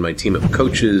Heroes and my team of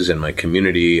coaches and my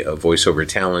community of voiceover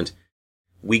talent,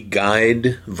 we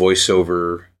guide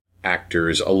voiceover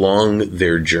actors along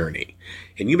their journey.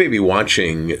 And you may be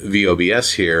watching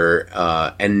VOBS here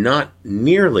and not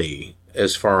nearly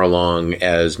as far along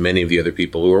as many of the other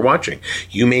people who are watching.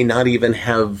 You may not even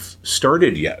have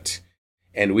started yet.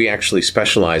 And we actually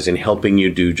specialize in helping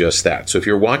you do just that. So if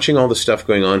you're watching all the stuff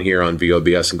going on here on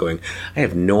VOBS and going, I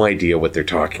have no idea what they're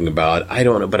talking about, I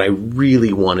don't know, but I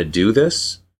really want to do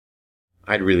this,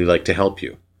 I'd really like to help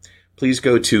you. Please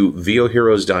go to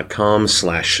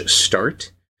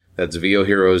voheroes.com/start. That's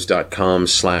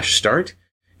voheroes.com/start.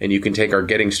 And you can take our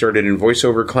Getting Started in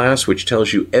Voiceover class, which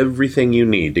tells you everything you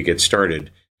need to get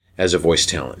started as a voice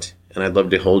talent. And I'd love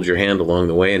to hold your hand along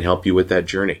the way and help you with that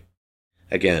journey.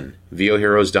 Again,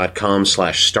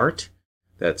 VOHeroes.com/start.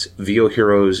 That's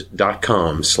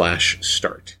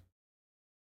VOHeroes.com/start.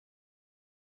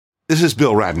 This is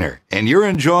Bill Ratner, and you're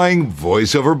enjoying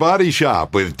VoiceOver Body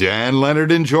Shop with Dan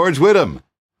Leonard and George Whittam.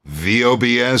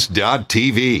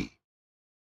 VOBS.TV.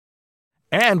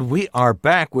 And we are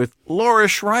back with Laura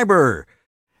Schreiber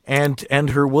and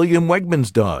her William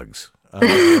Wegman's dogs.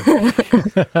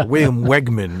 William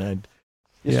Wegman.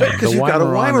 Because you've got a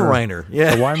Weimaraner.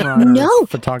 Yeah. The Weimaraner No.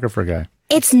 photographer guy.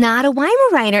 It's not a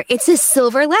Weimaraner. It's a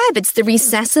silver lab. It's the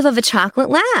recessive of a chocolate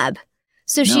lab.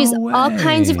 So she's all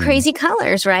kinds of crazy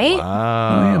colors, right?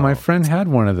 Wow. Oh, yeah, my friend had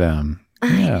one of them.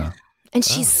 Yeah. And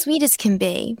she's sweet as can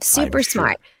be. Super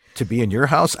smart. To be in your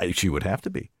house, she would have to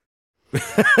be.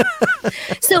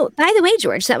 So, by the way,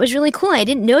 George, that was really cool. I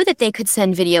didn't know that they could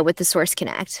send video with the Source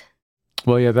Connect.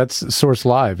 Well, yeah, that's Source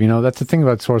Live. You know, that's the thing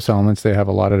about Source Elements. They have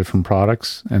a lot of different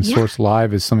products, and Source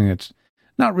Live is something that's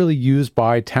not really used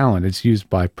by talent. It's used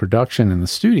by production in the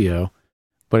studio,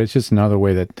 but it's just another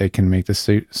way that they can make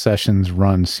the sessions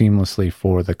run seamlessly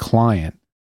for the client.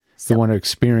 They want to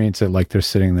experience it like they're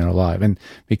sitting there live. And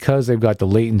because they've got the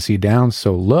latency down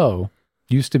so low,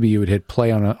 used to be you would hit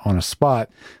play on a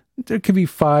spot. There could be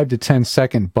 5 to 10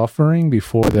 second buffering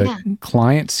before the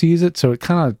client sees it. So it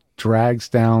kind of drags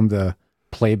down the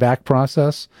playback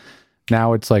process.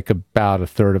 Now it's like about a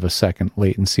third of a second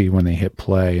latency when they hit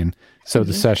play. And so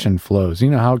the session flows.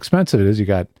 You know how expensive it is. You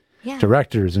got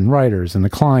directors and writers and the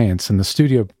clients and the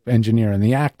studio engineer and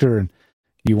the actor, and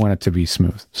you want it to be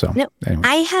smooth. So anyway.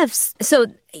 I have, so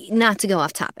not to go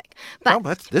off topic,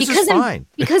 but this is fine.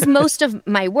 Because most of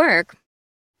my work,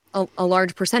 a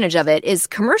large percentage of it is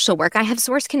commercial work. I have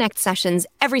Source Connect sessions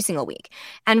every single week.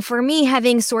 And for me,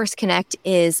 having Source Connect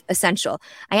is essential.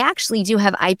 I actually do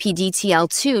have IPDTL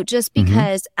too, just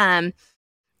because I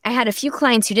had a few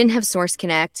clients who didn't have Source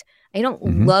Connect. I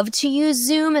don't love to use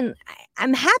Zoom, and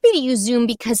I'm happy to use Zoom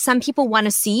because some people want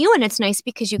to see you, and it's nice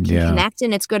because you can connect,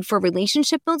 and it's good for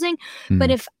relationship building. But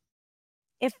if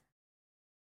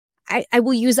I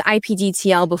will use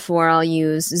IPDTL before I'll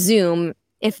use Zoom,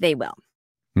 if they will.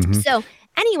 So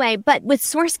anyway, but with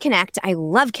Source Connect, I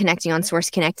love connecting on Source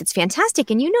Connect. It's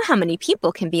fantastic. And you know how many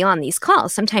people can be on these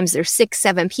calls. Sometimes there's 6,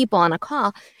 7 people on a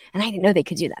call, and I didn't know they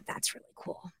could do that. That's really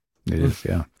cool. It is,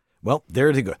 yeah. Well,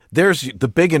 there you go. There's the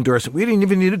big endorsement. We didn't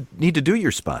even need to do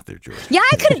your spot there, George. Yeah,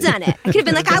 I could have done it. I could have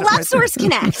been like, I love Source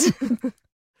Connect.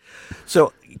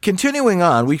 So continuing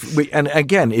on, we and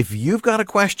again, if you've got a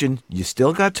question, you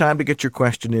still got time to get your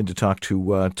question in to talk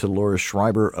to Laura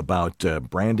Schreiber about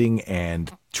branding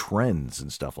and trends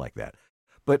and stuff like that.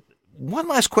 But one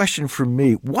last question for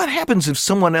me: what happens if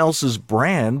someone else's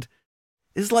brand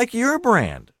is like your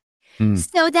brand?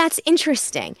 So that's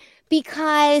interesting.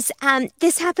 Because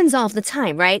this happens all the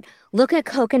time, right? Look at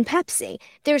Coke and Pepsi.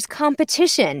 There's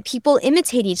competition. People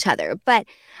imitate each other. But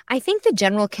I think the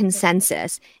general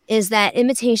consensus is that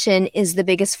imitation is the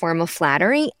biggest form of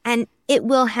flattery, and it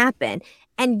will happen.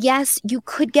 And yes, you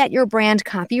could get your brand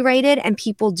copyrighted, and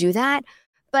people do that.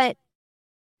 But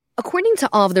according to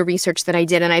all of the research that I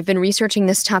did, and I've been researching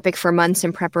this topic for months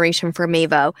in preparation for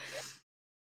Mavo,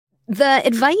 the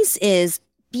advice is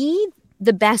be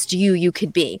the best you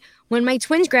could be. When my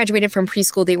twins graduated from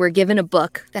preschool, they were given a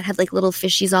book that had like little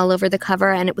fishies all over the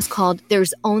cover, and it was called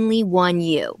There's Only One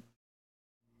You.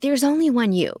 There's only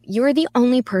one you. You're the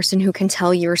only person who can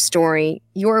tell your story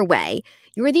your way.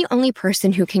 You're the only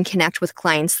person who can connect with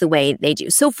clients the way they do.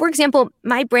 So, for example,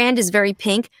 my brand is very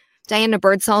pink. Diana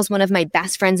Birdsall is one of my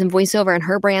best friends in voiceover, and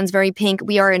her brand's very pink.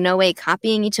 We are in no way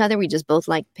copying each other. We just both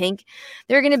like pink.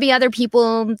 There are going to be other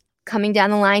people coming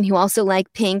down the line who also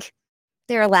like pink.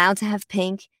 They're allowed to have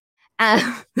pink.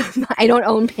 I don't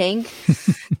own pink.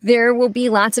 There will be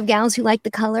lots of gals who like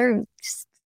the color. Just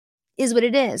is what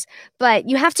it is. But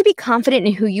you have to be confident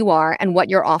in who you are and what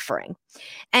you're offering.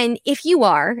 And if you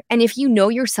are, and if you know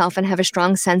yourself and have a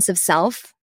strong sense of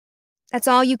self, that's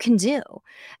all you can do.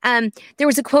 There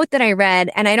was a quote that I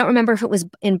read, and I don't remember if it was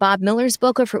in Bob Miller's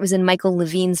book or if it was in Michael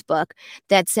Levine's book,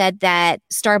 that said that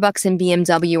Starbucks and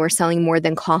BMW are selling more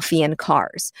than coffee and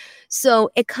cars. So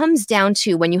it comes down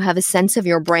to, when you have a sense of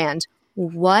your brand,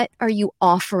 what are you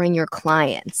offering your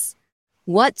clients?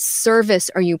 What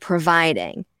service are you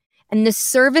providing? And the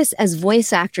service as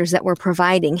voice actors that we're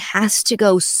providing has to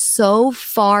go so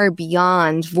far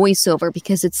beyond voiceover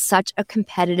because it's such a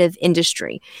competitive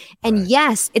industry. And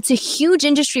yes, it's a huge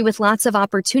industry with lots of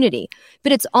opportunity,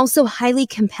 but it's also highly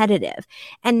competitive.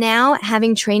 And now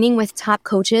having training with top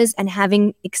coaches and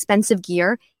having expensive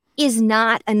gear is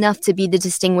not enough to be the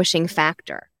distinguishing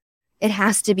factor. It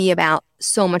has to be about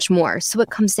so much more. So it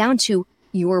comes down to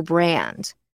your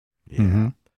brand.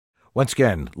 Yeah. Once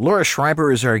again, Laura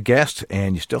Schreiber is our guest,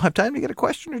 and you still have time to get a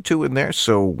question or two in there,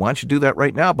 so why don't you do that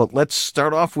right now? But let's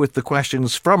start off with the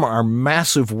questions from our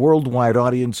massive worldwide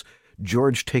audience.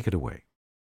 George, take it away.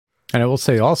 And I will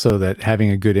say also that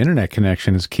having a good internet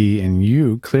connection is key, and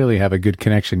you clearly have a good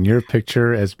connection. Your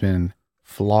picture has been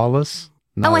flawless.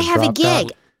 I have a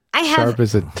gig. Sharp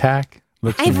as a tack.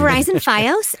 I have Verizon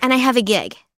Fios, and I have a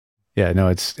gig. Yeah, no,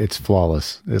 it's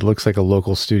flawless. It looks like a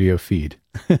local studio feed.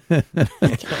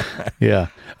 Yeah.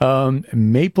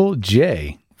 Maple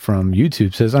J from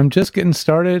YouTube says, I'm just getting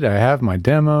started. I have my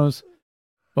demos.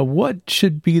 But what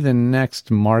should be the next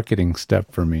marketing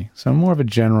step for me? So more of a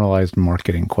generalized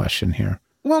marketing question here.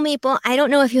 Well, Maple, I don't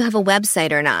know if you have a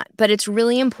website or not, but it's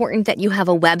really important that you have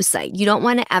a website. You don't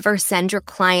want to ever send your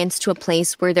clients to a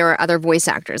place where there are other voice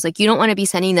actors. Like, you don't want to be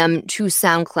sending them to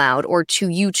SoundCloud or to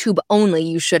YouTube only.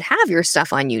 You should have your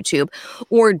stuff on YouTube,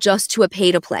 or just to a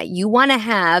pay-to-play. You want to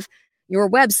have your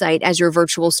website as your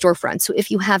virtual storefront. So if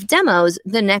you have demos,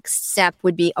 the next step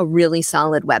would be a really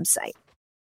solid website.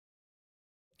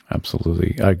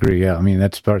 Absolutely. I agree. Yeah. I mean,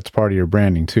 it's part of your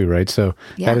branding too, right? So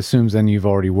that assumes then you've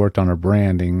already worked on a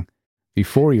branding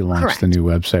before you launch the new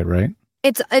website, right?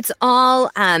 It's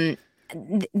all,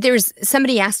 there's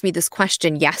somebody asked me this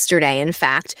question yesterday, in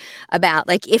fact, about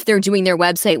like, if they're doing their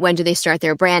website, when do they start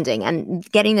their branding? And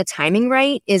getting the timing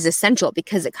right is essential,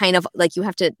 because it kind of like, you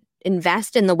have to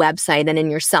invest in the website and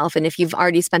in yourself. And if you've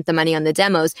already spent the money on the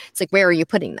demos, it's like, where are you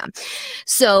putting them?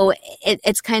 So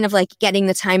it's kind of like getting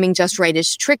the timing just right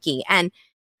is tricky. And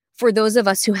for those of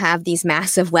us who have these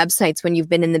massive websites, when you've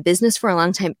been in the business for a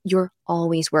long time, you're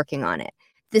always working on it.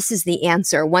 This is the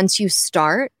answer. Once you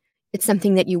start, it's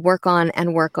something that you work on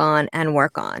and work on and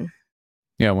work on.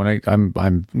 Yeah, when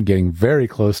I'm getting very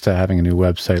close to having a new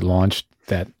website launched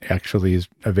that actually is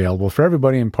available for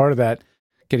everybody. And part of that,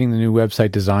 getting the new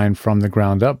website designed from the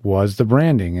ground up, was the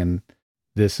branding. And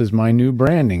this is my new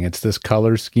branding. It's this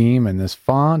color scheme and this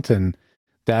font, and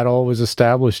that all was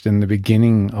established in the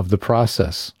beginning of the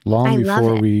process, long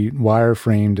before we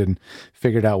wireframed and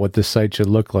figured out what the site should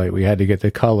look like. We had to get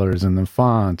the colors and the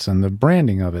fonts and the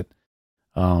branding of it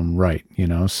right,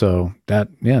 so that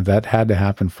had to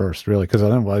happen first, really, because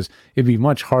otherwise it'd be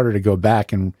much harder to go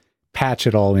back and patch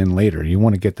it all in later. You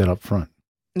want to get that up front.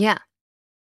 Yeah.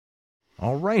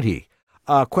 All righty.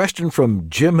 Question from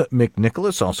Jim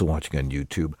McNicholas, also watching on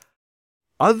YouTube.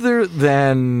 Other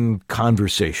than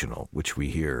conversational, which we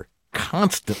hear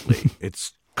constantly,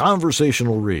 it's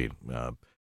conversational read.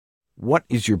 What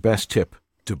is your best tip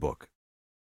to book?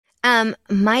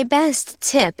 My best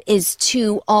tip is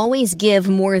to always give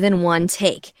more than one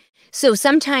take. So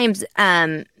sometimes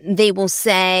they will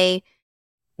say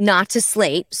not to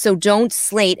slate. So don't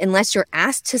slate unless you're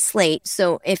asked to slate.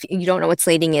 So if you don't know what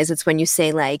slating is, it's when you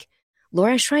say like,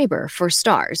 Laura Schreiber for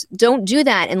stars. Don't do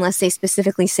that unless they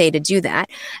specifically say to do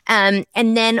that. And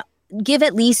then give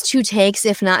at least 2 takes,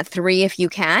 if not 3, if you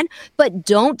can. But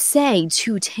don't say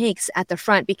 2 takes at the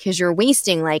front, because you're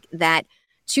wasting like that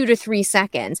 2 to 3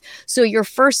 seconds. So your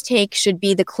first take should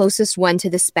be the closest one to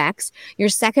the specs. Your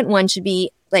second one should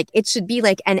be like, it should be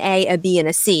like an A, a B, and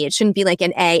a C. It shouldn't be like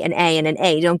an A, an A, and an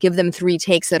A. Don't give them 3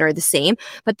 takes that are the same,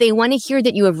 but they want to hear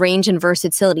that you have range and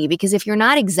versatility, because if you're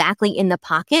not exactly in the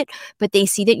pocket, but they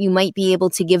see that you might be able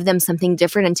to give them something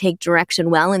different and take direction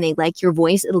well, and they like your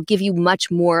voice, it'll give you much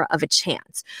more of a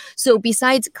chance. So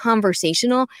besides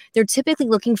conversational, they're typically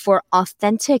looking for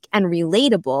authentic and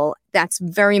relatable. That's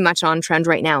very much on trend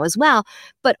right now as well,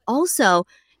 but also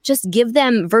just give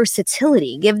them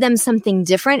versatility, give them something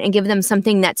different, and give them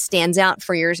something that stands out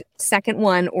for your second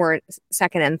one or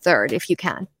second and third, if you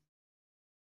can.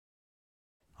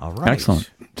 All right.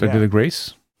 Excellent. So do the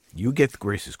Grace? You get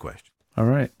Grace's question. All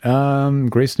right.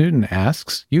 Grace Newton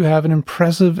asks, you have an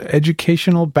impressive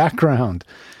educational background.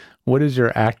 What is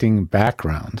your acting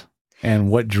background, and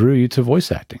what drew you to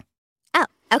voice acting? Oh,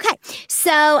 okay.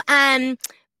 So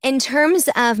in terms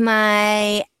of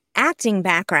my acting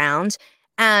background,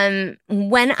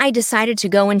 when I decided to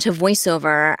go into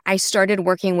voiceover, I started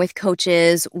working with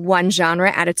coaches one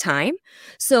genre at a time.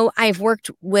 So I've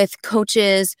worked with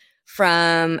coaches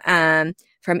from Anne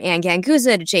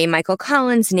Ganguzza to J. Michael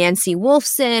Collins, Nancy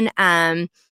Wolfson,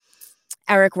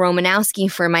 Eric Romanowski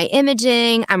for my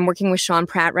imaging. I'm working with Sean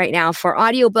Pratt right now for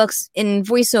audiobooks. In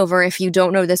voiceover, if you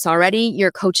don't know this already,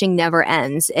 your coaching never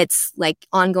ends. It's like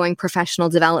ongoing professional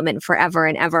development forever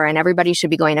and ever. And everybody should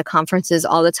be going to conferences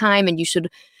all the time. And you should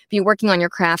be working on your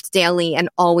craft daily and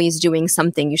always doing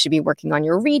something. You should be working on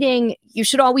your reading. You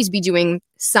should always be doing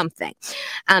something.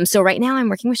 So right now I'm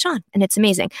working with Sean, and it's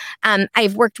amazing.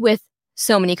 I've worked with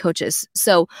so many coaches.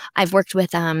 So I've worked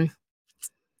with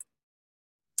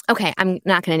Okay, I'm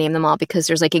not going to name them all because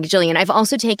there's like a gajillion. I've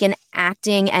also taken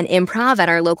acting and improv at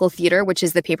our local theater, which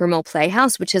is the Paper Mill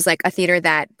Playhouse, which is like a theater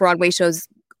that Broadway shows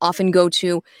often go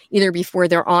to either before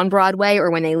they're on Broadway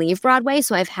or when they leave Broadway.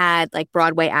 So I've had like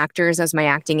Broadway actors as my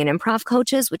acting and improv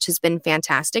coaches, which has been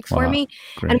fantastic for me.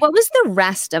 Great. And what was the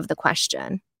rest of the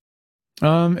question?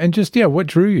 And just, what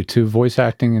drew you to voice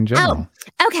acting in general?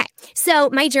 Oh, okay. So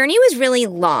my journey was really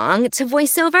long to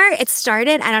voiceover. It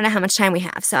started, I don't know how much time we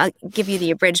have, so I'll give you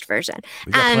the abridged version.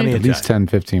 We got plenty of At least 10,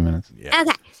 15 minutes. Yeah.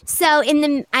 Okay. So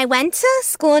I went to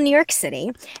school in New York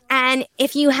City, and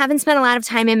if you haven't spent a lot of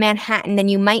time in Manhattan, then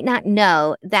you might not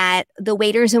know that the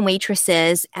waiters and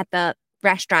waitresses at the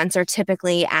restaurants are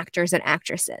typically actors and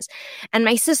actresses. And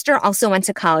my sister also went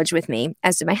to college with me,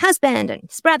 as did my husband and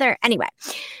his brother. Anyway,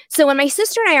 so when my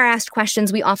sister and I are asked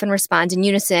questions, we often respond in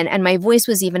unison. And my voice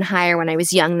was even higher when I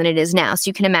was young than it is now. So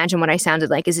you can imagine what I sounded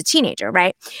like as a teenager,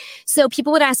 right? So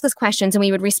people would ask us questions and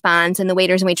we would respond. And the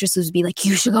waiters and waitresses would be like,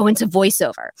 you should go into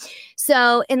voiceover.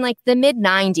 So in like the mid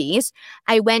 90s,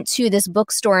 I went to this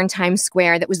bookstore in Times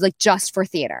Square that was like just for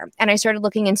theater. And I started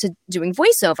looking into doing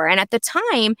voiceover. And at the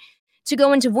time, to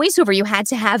go into voiceover, you had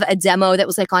to have a demo that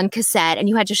was like on cassette and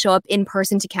you had to show up in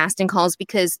person to casting calls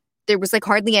because there was like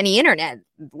hardly any internet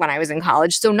when I was in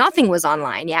college. So nothing was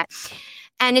online yet.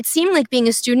 And it seemed like being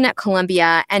a student at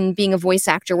Columbia and being a voice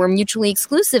actor were mutually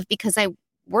exclusive because I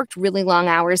worked really long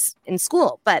hours in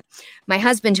school. But my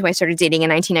husband, who I started dating in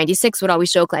 1996, would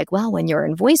always joke like, well, when you're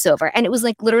in voiceover. And it was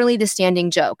like literally the standing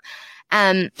joke.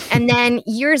 And then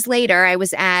years later, I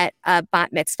was at a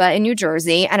bat mitzvah in New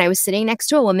Jersey, and I was sitting next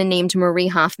to a woman named Marie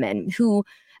Hoffman, who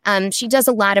she does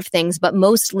a lot of things, but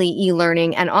mostly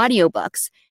e-learning and audiobooks.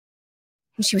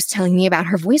 And she was telling me about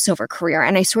her voiceover career,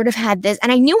 and I sort of had this,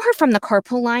 and I knew her from the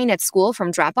carpool line at school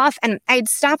from drop-off, and I'd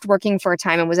stopped working for a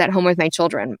time and was at home with my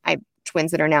children. I have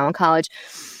twins that are now in college.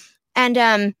 And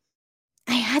I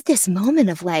had this moment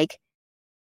of like,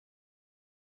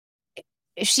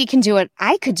 if she can do it,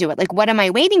 I could do it. Like, what am I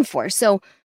waiting for? So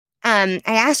I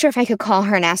asked her if I could call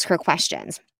her and ask her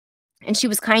questions. And she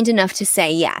was kind enough to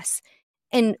say yes.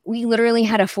 And we literally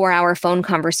had a 4-hour phone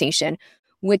conversation,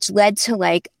 which led to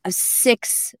like a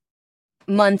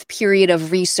 6-month period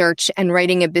of research and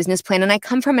writing a business plan. And I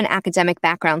come from an academic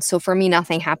background. So for me,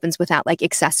 nothing happens without like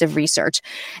excessive research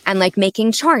and like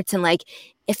making charts and like,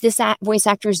 if this voice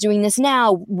actor is doing this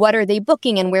now, what are they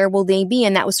booking and where will they be?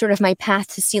 And that was sort of my path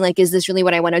to see, like, is this really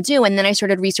what I want to do? And then I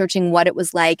started researching what it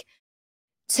was like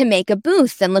to make a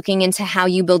booth and looking into how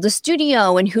you build a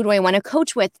studio and who do I want to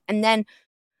coach with. And then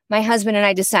my husband and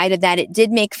I decided that it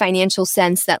did make financial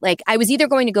sense that like I was either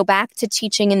going to go back to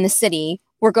teaching in the city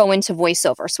or go into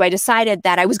voiceover. So I decided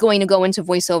that I was going to go into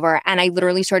voiceover, and I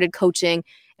literally started coaching.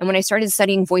 And when I started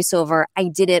studying voiceover, I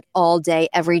did it all day,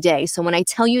 every day. So when I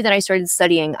tell you that I started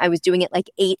studying, I was doing it like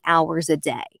 8 hours a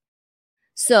day.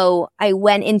 So I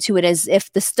went into it as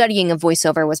if the studying of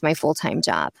voiceover was my full-time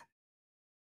job.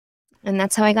 And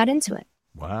that's how I got into it.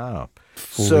 Wow.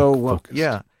 Fully So, focused.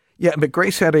 yeah. But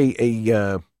Grace had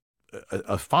a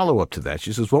follow-up to that.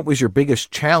 She says, what was your biggest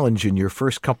challenge in your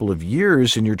first couple of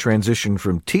years in your transition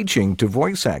from teaching to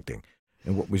voice acting?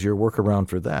 And what was your workaround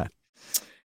for that?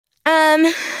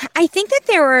 I think that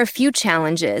there were a few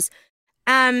challenges.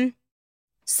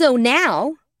 So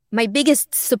now my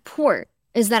biggest support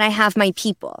is that I have my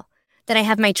people, that I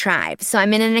have my tribe. So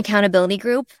I'm in an accountability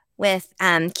group with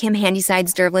Kim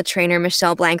Handysides, Dervla Trainer,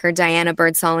 Michelle Blanker, Diana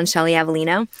Birdsall, and Shelly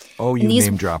Avellino. Oh, you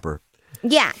name dropper.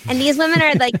 Yeah. And these women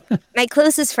are like my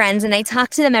closest friends, and I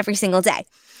talk to them every single day.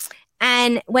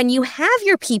 And when you have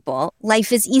your people,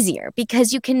 life is easier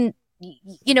because you can,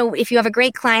 you know, if you have a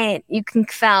great client, you can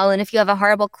kfel. And if you have a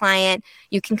horrible client,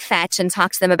 you can fetch and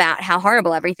talk to them about how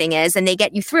horrible everything is. And they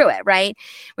get you through it, right?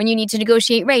 When you need to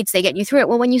negotiate rates, they get you through it.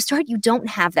 Well, when you start, you don't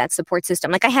have that support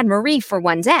system. Like I had Marie for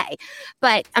one day,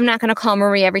 but I'm not going to call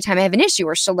Marie every time I have an issue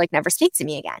or she'll like never speak to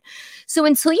me again. So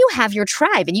until you have your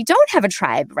tribe, and you don't have a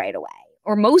tribe right away,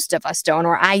 or most of us don't,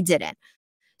 or I didn't.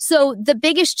 So the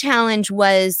biggest challenge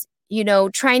was, you know,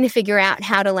 trying to figure out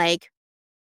how to like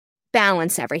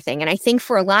balance everything. And I think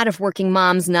for a lot of working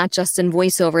moms, not just in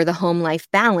voiceover, the home life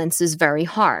balance is very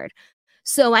hard.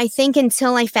 So I think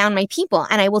until I found my people,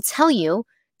 and I will tell you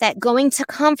that going to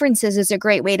conferences is a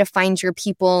great way to find your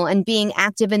people, and being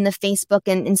active in the Facebook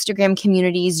and Instagram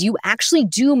communities, you actually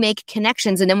do make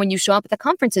connections. And then when you show up at the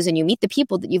conferences and you meet the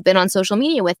people that you've been on social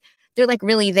media with, they're like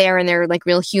really there and they're like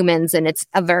real humans, and it's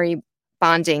a very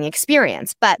bonding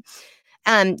experience. But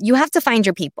you have to find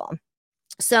your people.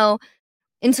 So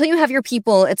until you have your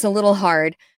people, it's a little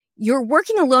hard. You're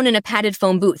working alone in a padded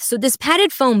foam booth. So this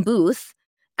padded foam booth,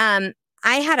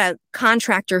 had a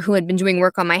contractor who had been doing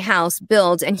work on my house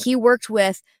build, and he worked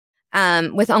with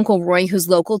Uncle Roy, who's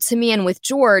local to me, and with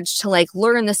George to like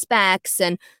learn the specs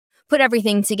and put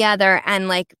everything together. And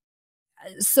like,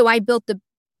 so I built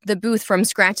the booth from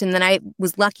scratch, and then I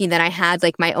was lucky that I had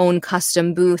like my own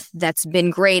custom booth that's been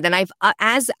great. And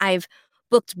as I've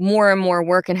booked more and more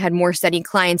work and had more steady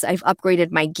clients, I've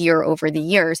upgraded my gear over the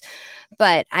years,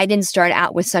 but I didn't start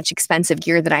out with such expensive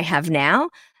gear that I have now.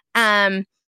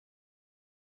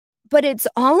 But it's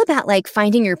all about like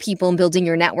finding your people and building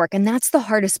your network. And that's the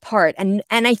hardest part. And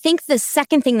I think the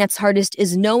second thing that's hardest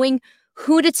is knowing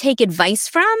who to take advice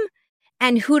from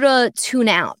and who to tune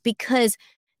out, because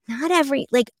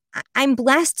I'm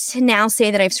blessed to now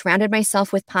say that I've surrounded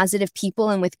myself with positive people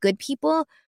and with good people,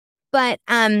 but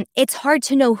it's hard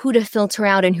to know who to filter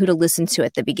out and who to listen to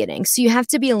at the beginning. So you have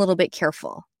to be a little bit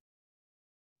careful.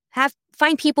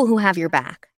 Find people who have your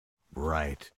back.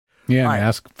 Right. Yeah, and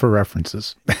ask for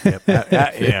references. Yep.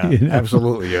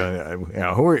 Absolutely.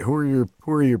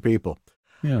 Who are your people?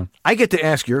 Yeah. I get to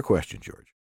ask your question,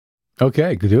 George.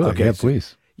 Okay, do it. Okay, Yeah, so-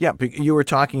 please. Yeah, you were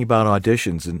talking about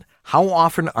auditions, and how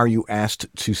often are you asked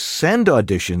to send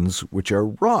auditions which are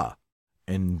raw?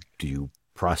 And do you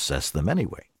process them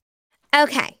anyway?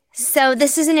 Okay, so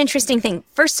this is an interesting thing.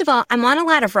 First of all, I'm on a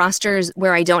lot of rosters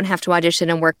where I don't have to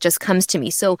audition and work just comes to me.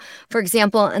 So, for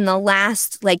example, in the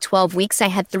last 12 weeks, I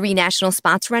had 3 national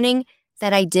spots running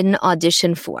that I didn't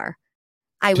audition for.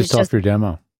 I was Just off your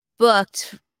demo.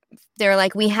 booked. They're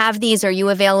like, we have these. Are you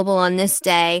available on this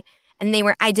day? And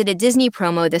I did a Disney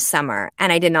promo this summer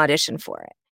and I didn't audition for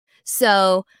it.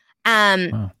 So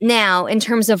now in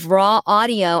terms of raw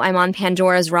audio, I'm on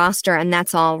Pandora's roster and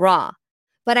that's all raw.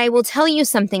 But I will tell you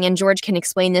something, and George can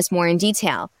explain this more in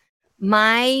detail.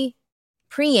 My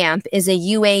preamp is a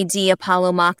UAD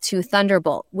Apollo Mach 2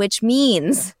 Thunderbolt, which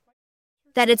means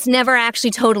that it's never actually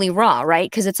totally raw,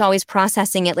 right? Because it's always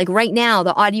processing it. Like right now,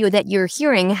 the audio that you're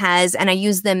hearing has, and I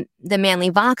use the Manley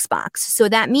Vox box. So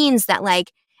that means that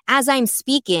as I'm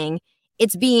speaking,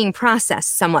 it's being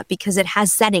processed somewhat because it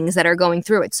has settings that are going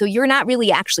through it. So you're not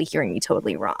really actually hearing me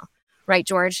totally raw. Right,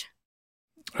 George?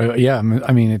 Yeah,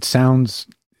 I mean, it sounds,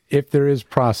 if there is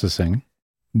processing,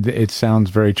 it sounds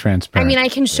very transparent. I mean, I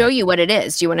can show you what it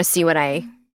is. Do you want to see what I...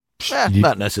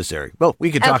 Not necessary. Well, we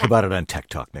could talk about it on Tech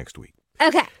Talk next week.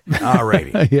 Okay. All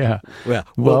righty. Yeah.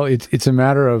 Well, it's a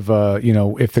matter of,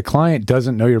 if the client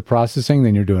doesn't know you're processing,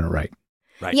 then you're doing it right.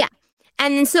 Right. Yeah.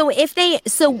 And so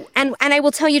and I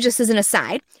will tell you just as an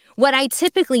aside, what I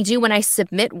typically do when I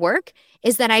submit work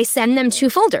is that I send them 2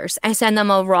 folders. I send them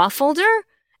a raw folder,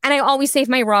 and I always save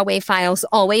my raw WAV files,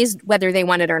 always, whether they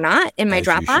want it or not, in my As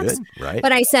you Dropbox. should, right.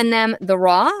 But I send them the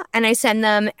raw, and I send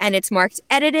them, and it's marked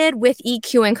edited with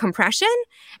EQ and compression.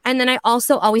 And then I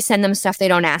also always send them stuff they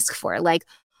don't ask for, like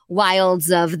wilds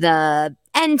of the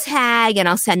end tag, and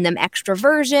I'll send them extra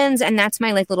versions. And that's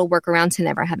my little workaround to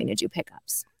never having to do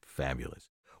pickups. Fabulous.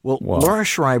 Well, Laura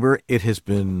Schreiber, it has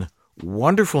been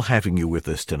wonderful having you with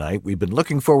us tonight. We've been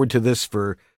looking forward to this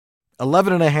for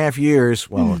 11 and a half years.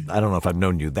 Well, I don't know if I've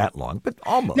known you that long, but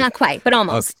almost. Not quite, but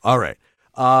almost. All right.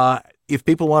 If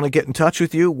people want to get in touch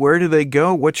with you, where do they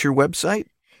go? What's your website?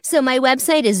 So my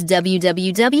website is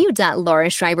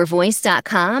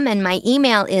www.lauraschreibervoice.com, and my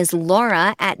email is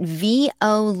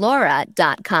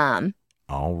laura@volaura.com.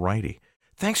 All righty.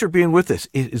 Thanks for being with us.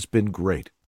 It has been great.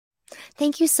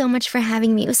 Thank you so much for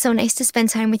having me. It was so nice to spend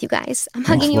time with you guys. I'm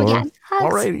hugging you again. Hugs.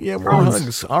 All right. Yeah, more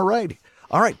hugs. All right.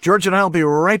 All right. George and I will be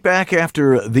right back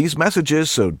after these messages,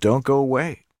 so don't go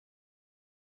away.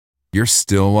 You're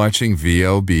still watching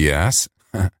VOBS?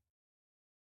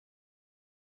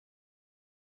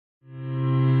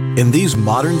 In these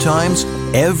modern times,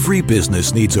 every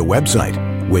business needs a website.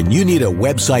 When you need a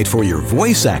website for your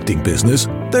voice acting business,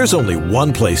 there's only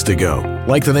one place to go.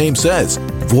 Like the name says,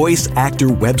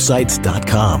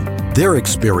 voiceactorwebsites.com. Their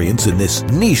experience in this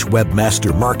niche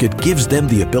webmaster market gives them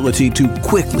the ability to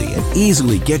quickly and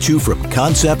easily get you from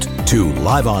concept to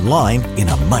live online in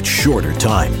a much shorter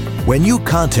time. When you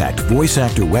contact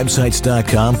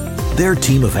voiceactorwebsites.com, their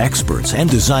team of experts and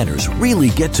designers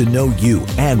really get to know you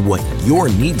and what your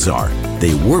needs are.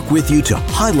 They work with you to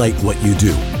highlight what you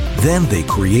do. Then they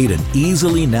create an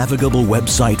easily navigable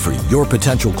website for your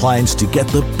potential clients to get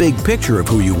the big picture of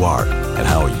who you are and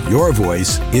how your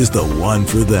voice is the one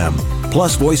for them.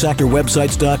 Plus,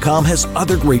 VoiceActorWebsites.com has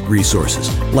other great resources,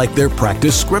 like their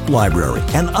practice script library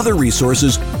and other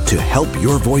resources to help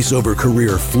your voiceover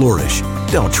career flourish.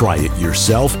 Don't try it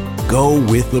yourself. Go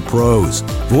with the pros.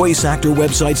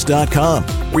 VoiceActorWebsites.com,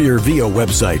 where your VO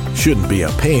website shouldn't be a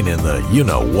pain in the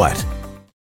you-know-what.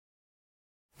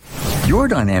 Your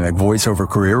dynamic voiceover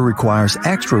career requires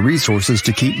extra resources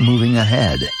to keep moving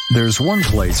ahead. There's one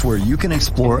place where you can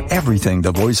explore everything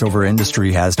the voiceover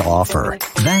industry has to offer.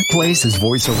 That place is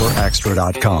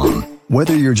voiceoverextra.com.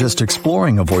 Whether you're just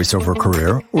exploring a voiceover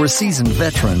career or a seasoned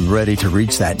veteran ready to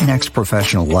reach that next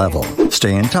professional level,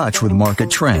 stay in touch with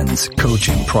market trends,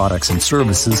 coaching, products, and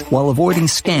services while avoiding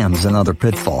scams and other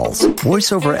pitfalls.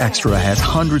 VoiceOver Extra has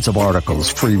hundreds of articles,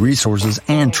 free resources,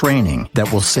 and training that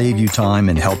will save you time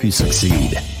and help you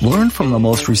succeed. Learn from the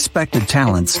most respected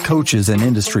talents, coaches, and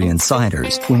industry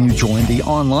insiders when you join the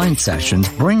online sessions,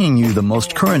 bringing you the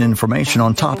most current information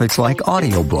on topics like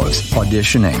audiobooks,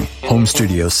 auditioning, home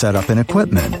studio setup and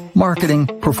equipment, marketing,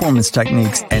 performance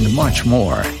techniques, and much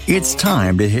more. It's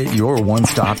time to hit your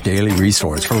one-stop daily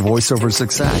resource for voiceover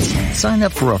success. Sign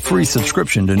up for a free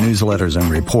subscription to newsletters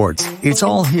and reports. It's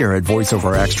all here at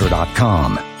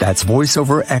voiceoverextra.com. That's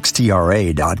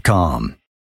voiceoverextra.com.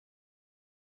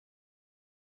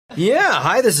 Yeah,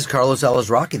 hi, this is Carlos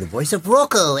Alazraqui, the voice of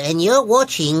Rocco, and you're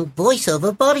watching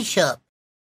VoiceOver Body Shop.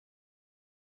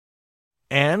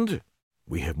 And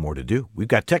we have more to do. We've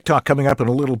got Tech Talk coming up in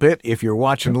a little bit. If you're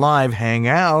watching live, hang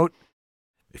out.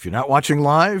 If you're not watching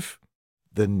live,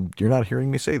 then you're not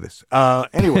hearing me say this.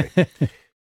 Anyway,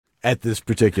 at this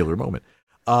particular moment.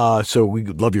 So we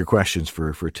love your questions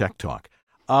for Tech Talk.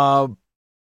 It'll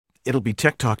be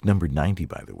Tech Talk number 90,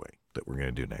 by the way, that we're going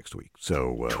to do next week.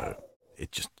 So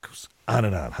it just goes on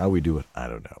and on. How we do it, I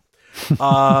don't know.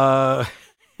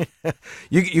 Have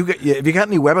you got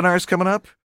any webinars coming up?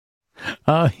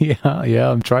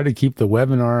 Yeah. I'm trying to keep the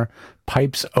webinar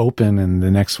pipes open, and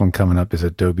the next one coming up is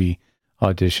Adobe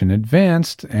Audition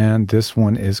Advanced, and this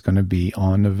one is going to be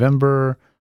on November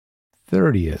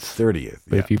 30th.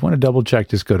 But if you want to double check,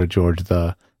 just go to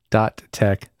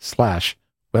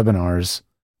georgethe.tech/webinars.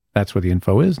 That's where the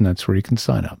info is, and that's where you can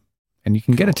sign up. And you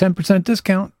can get a 10%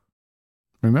 discount.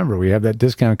 Remember, we have that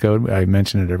discount code. I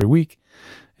mention it every week,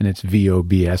 and it's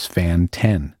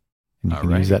VOBSFAN10. And you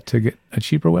can use that to get a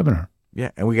cheaper webinar.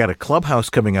 Yeah, and we got a Clubhouse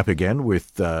coming up again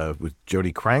with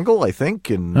Jody Krangle, I think,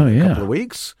 in a couple of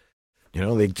weeks. You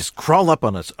know, they just crawl up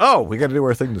on us. Oh, we got to do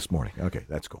our thing this morning. Okay,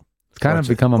 that's cool. It's kind of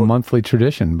become a monthly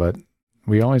tradition, but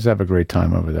we always have a great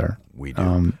time over there. We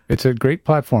do. It's a great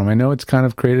platform. I know it's kind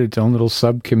of created its own little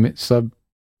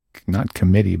not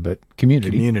committee, but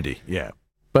community. Community, yeah.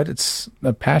 But it's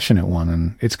a passionate one,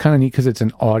 and it's kind of neat because it's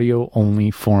an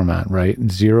audio-only format, right?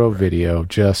 Zero video,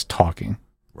 just talking.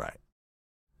 Right.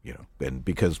 You know, and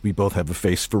because we both have a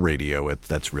face for radio,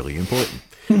 that's really important.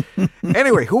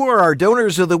 Anyway, who are our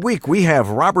donors of the week? We have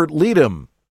Robert Leadham.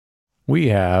 We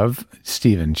have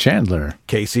Stephen Chandler.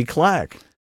 Casey Clack.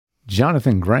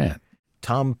 Jonathan Grant.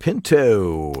 Tom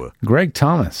Pinto. Greg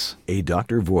Thomas. A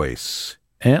Dr. Voice.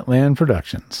 Antland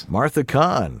Productions. Martha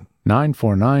Kahn.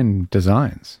 949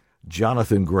 Designs.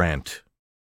 Jonathan Grant.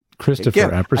 Christopher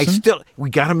Epperson.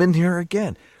 We got him in here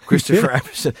again. Christopher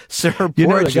Epperson. Sarah Borges. You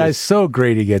know, the guy's so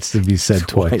great he gets to be said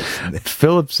twice.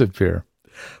 Philip Sapir.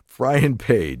 Brian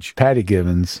Page. Patty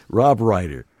Gibbons. Rob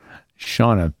Ryder.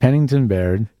 Shauna Pennington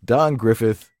Baird. Don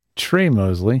Griffith. Trey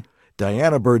Mosley.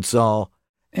 Diana Birdsall.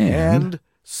 And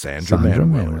Sandra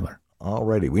Manwiller.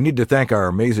 Alrighty. We need to thank our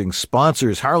amazing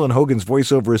sponsors, Harlan Hogan's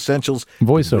VoiceOver Essentials.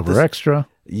 VoiceOver Extra.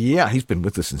 Yeah, he's been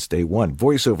with us since day one.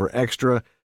 VoiceOver Extra.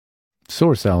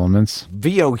 Source Elements.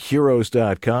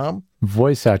 VOHeroes.com.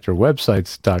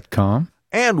 VoiceActorWebsites.com.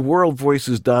 And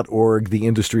WorldVoices.org, the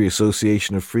Industry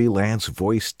Association of Freelance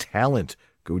Voice Talent.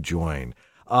 Go join.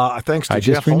 Thanks to Jeff. I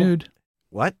just renewed.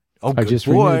 What? Oh, good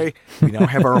boy. We now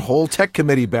have our whole tech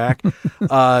committee back.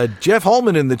 Jeff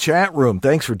Holman in the chat room.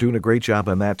 Thanks for doing a great job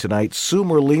on that tonight. Sue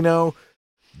Merlino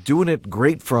doing it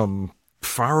great from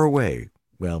far away.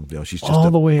 Well, you know, she's just all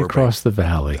the way Burbank. Across the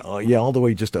valley. Yeah, all the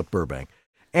way just up Burbank.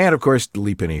 And, of course,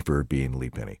 Lee Penny for being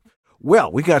Lee Penny.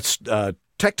 Well, we got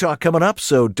Tech Talk coming up,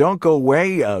 so don't go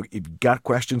away. If you've got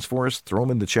questions for us, throw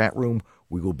them in the chat room.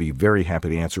 We will be very happy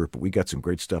to answer it, but we got some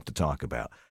great stuff to talk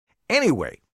about.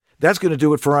 Anyway, that's going to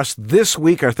do it for us this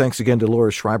week. Our thanks again to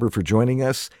Laura Schreiber for joining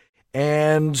us.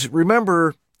 And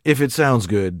remember, if it sounds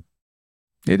good,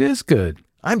 it is good.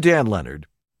 I'm Dan Leonard.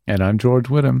 And I'm George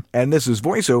Whittam. And this is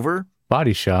VoiceOver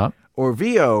Body Shop. Or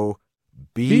VOBS.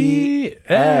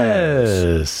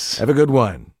 BS. Have a good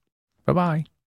one. Bye-bye.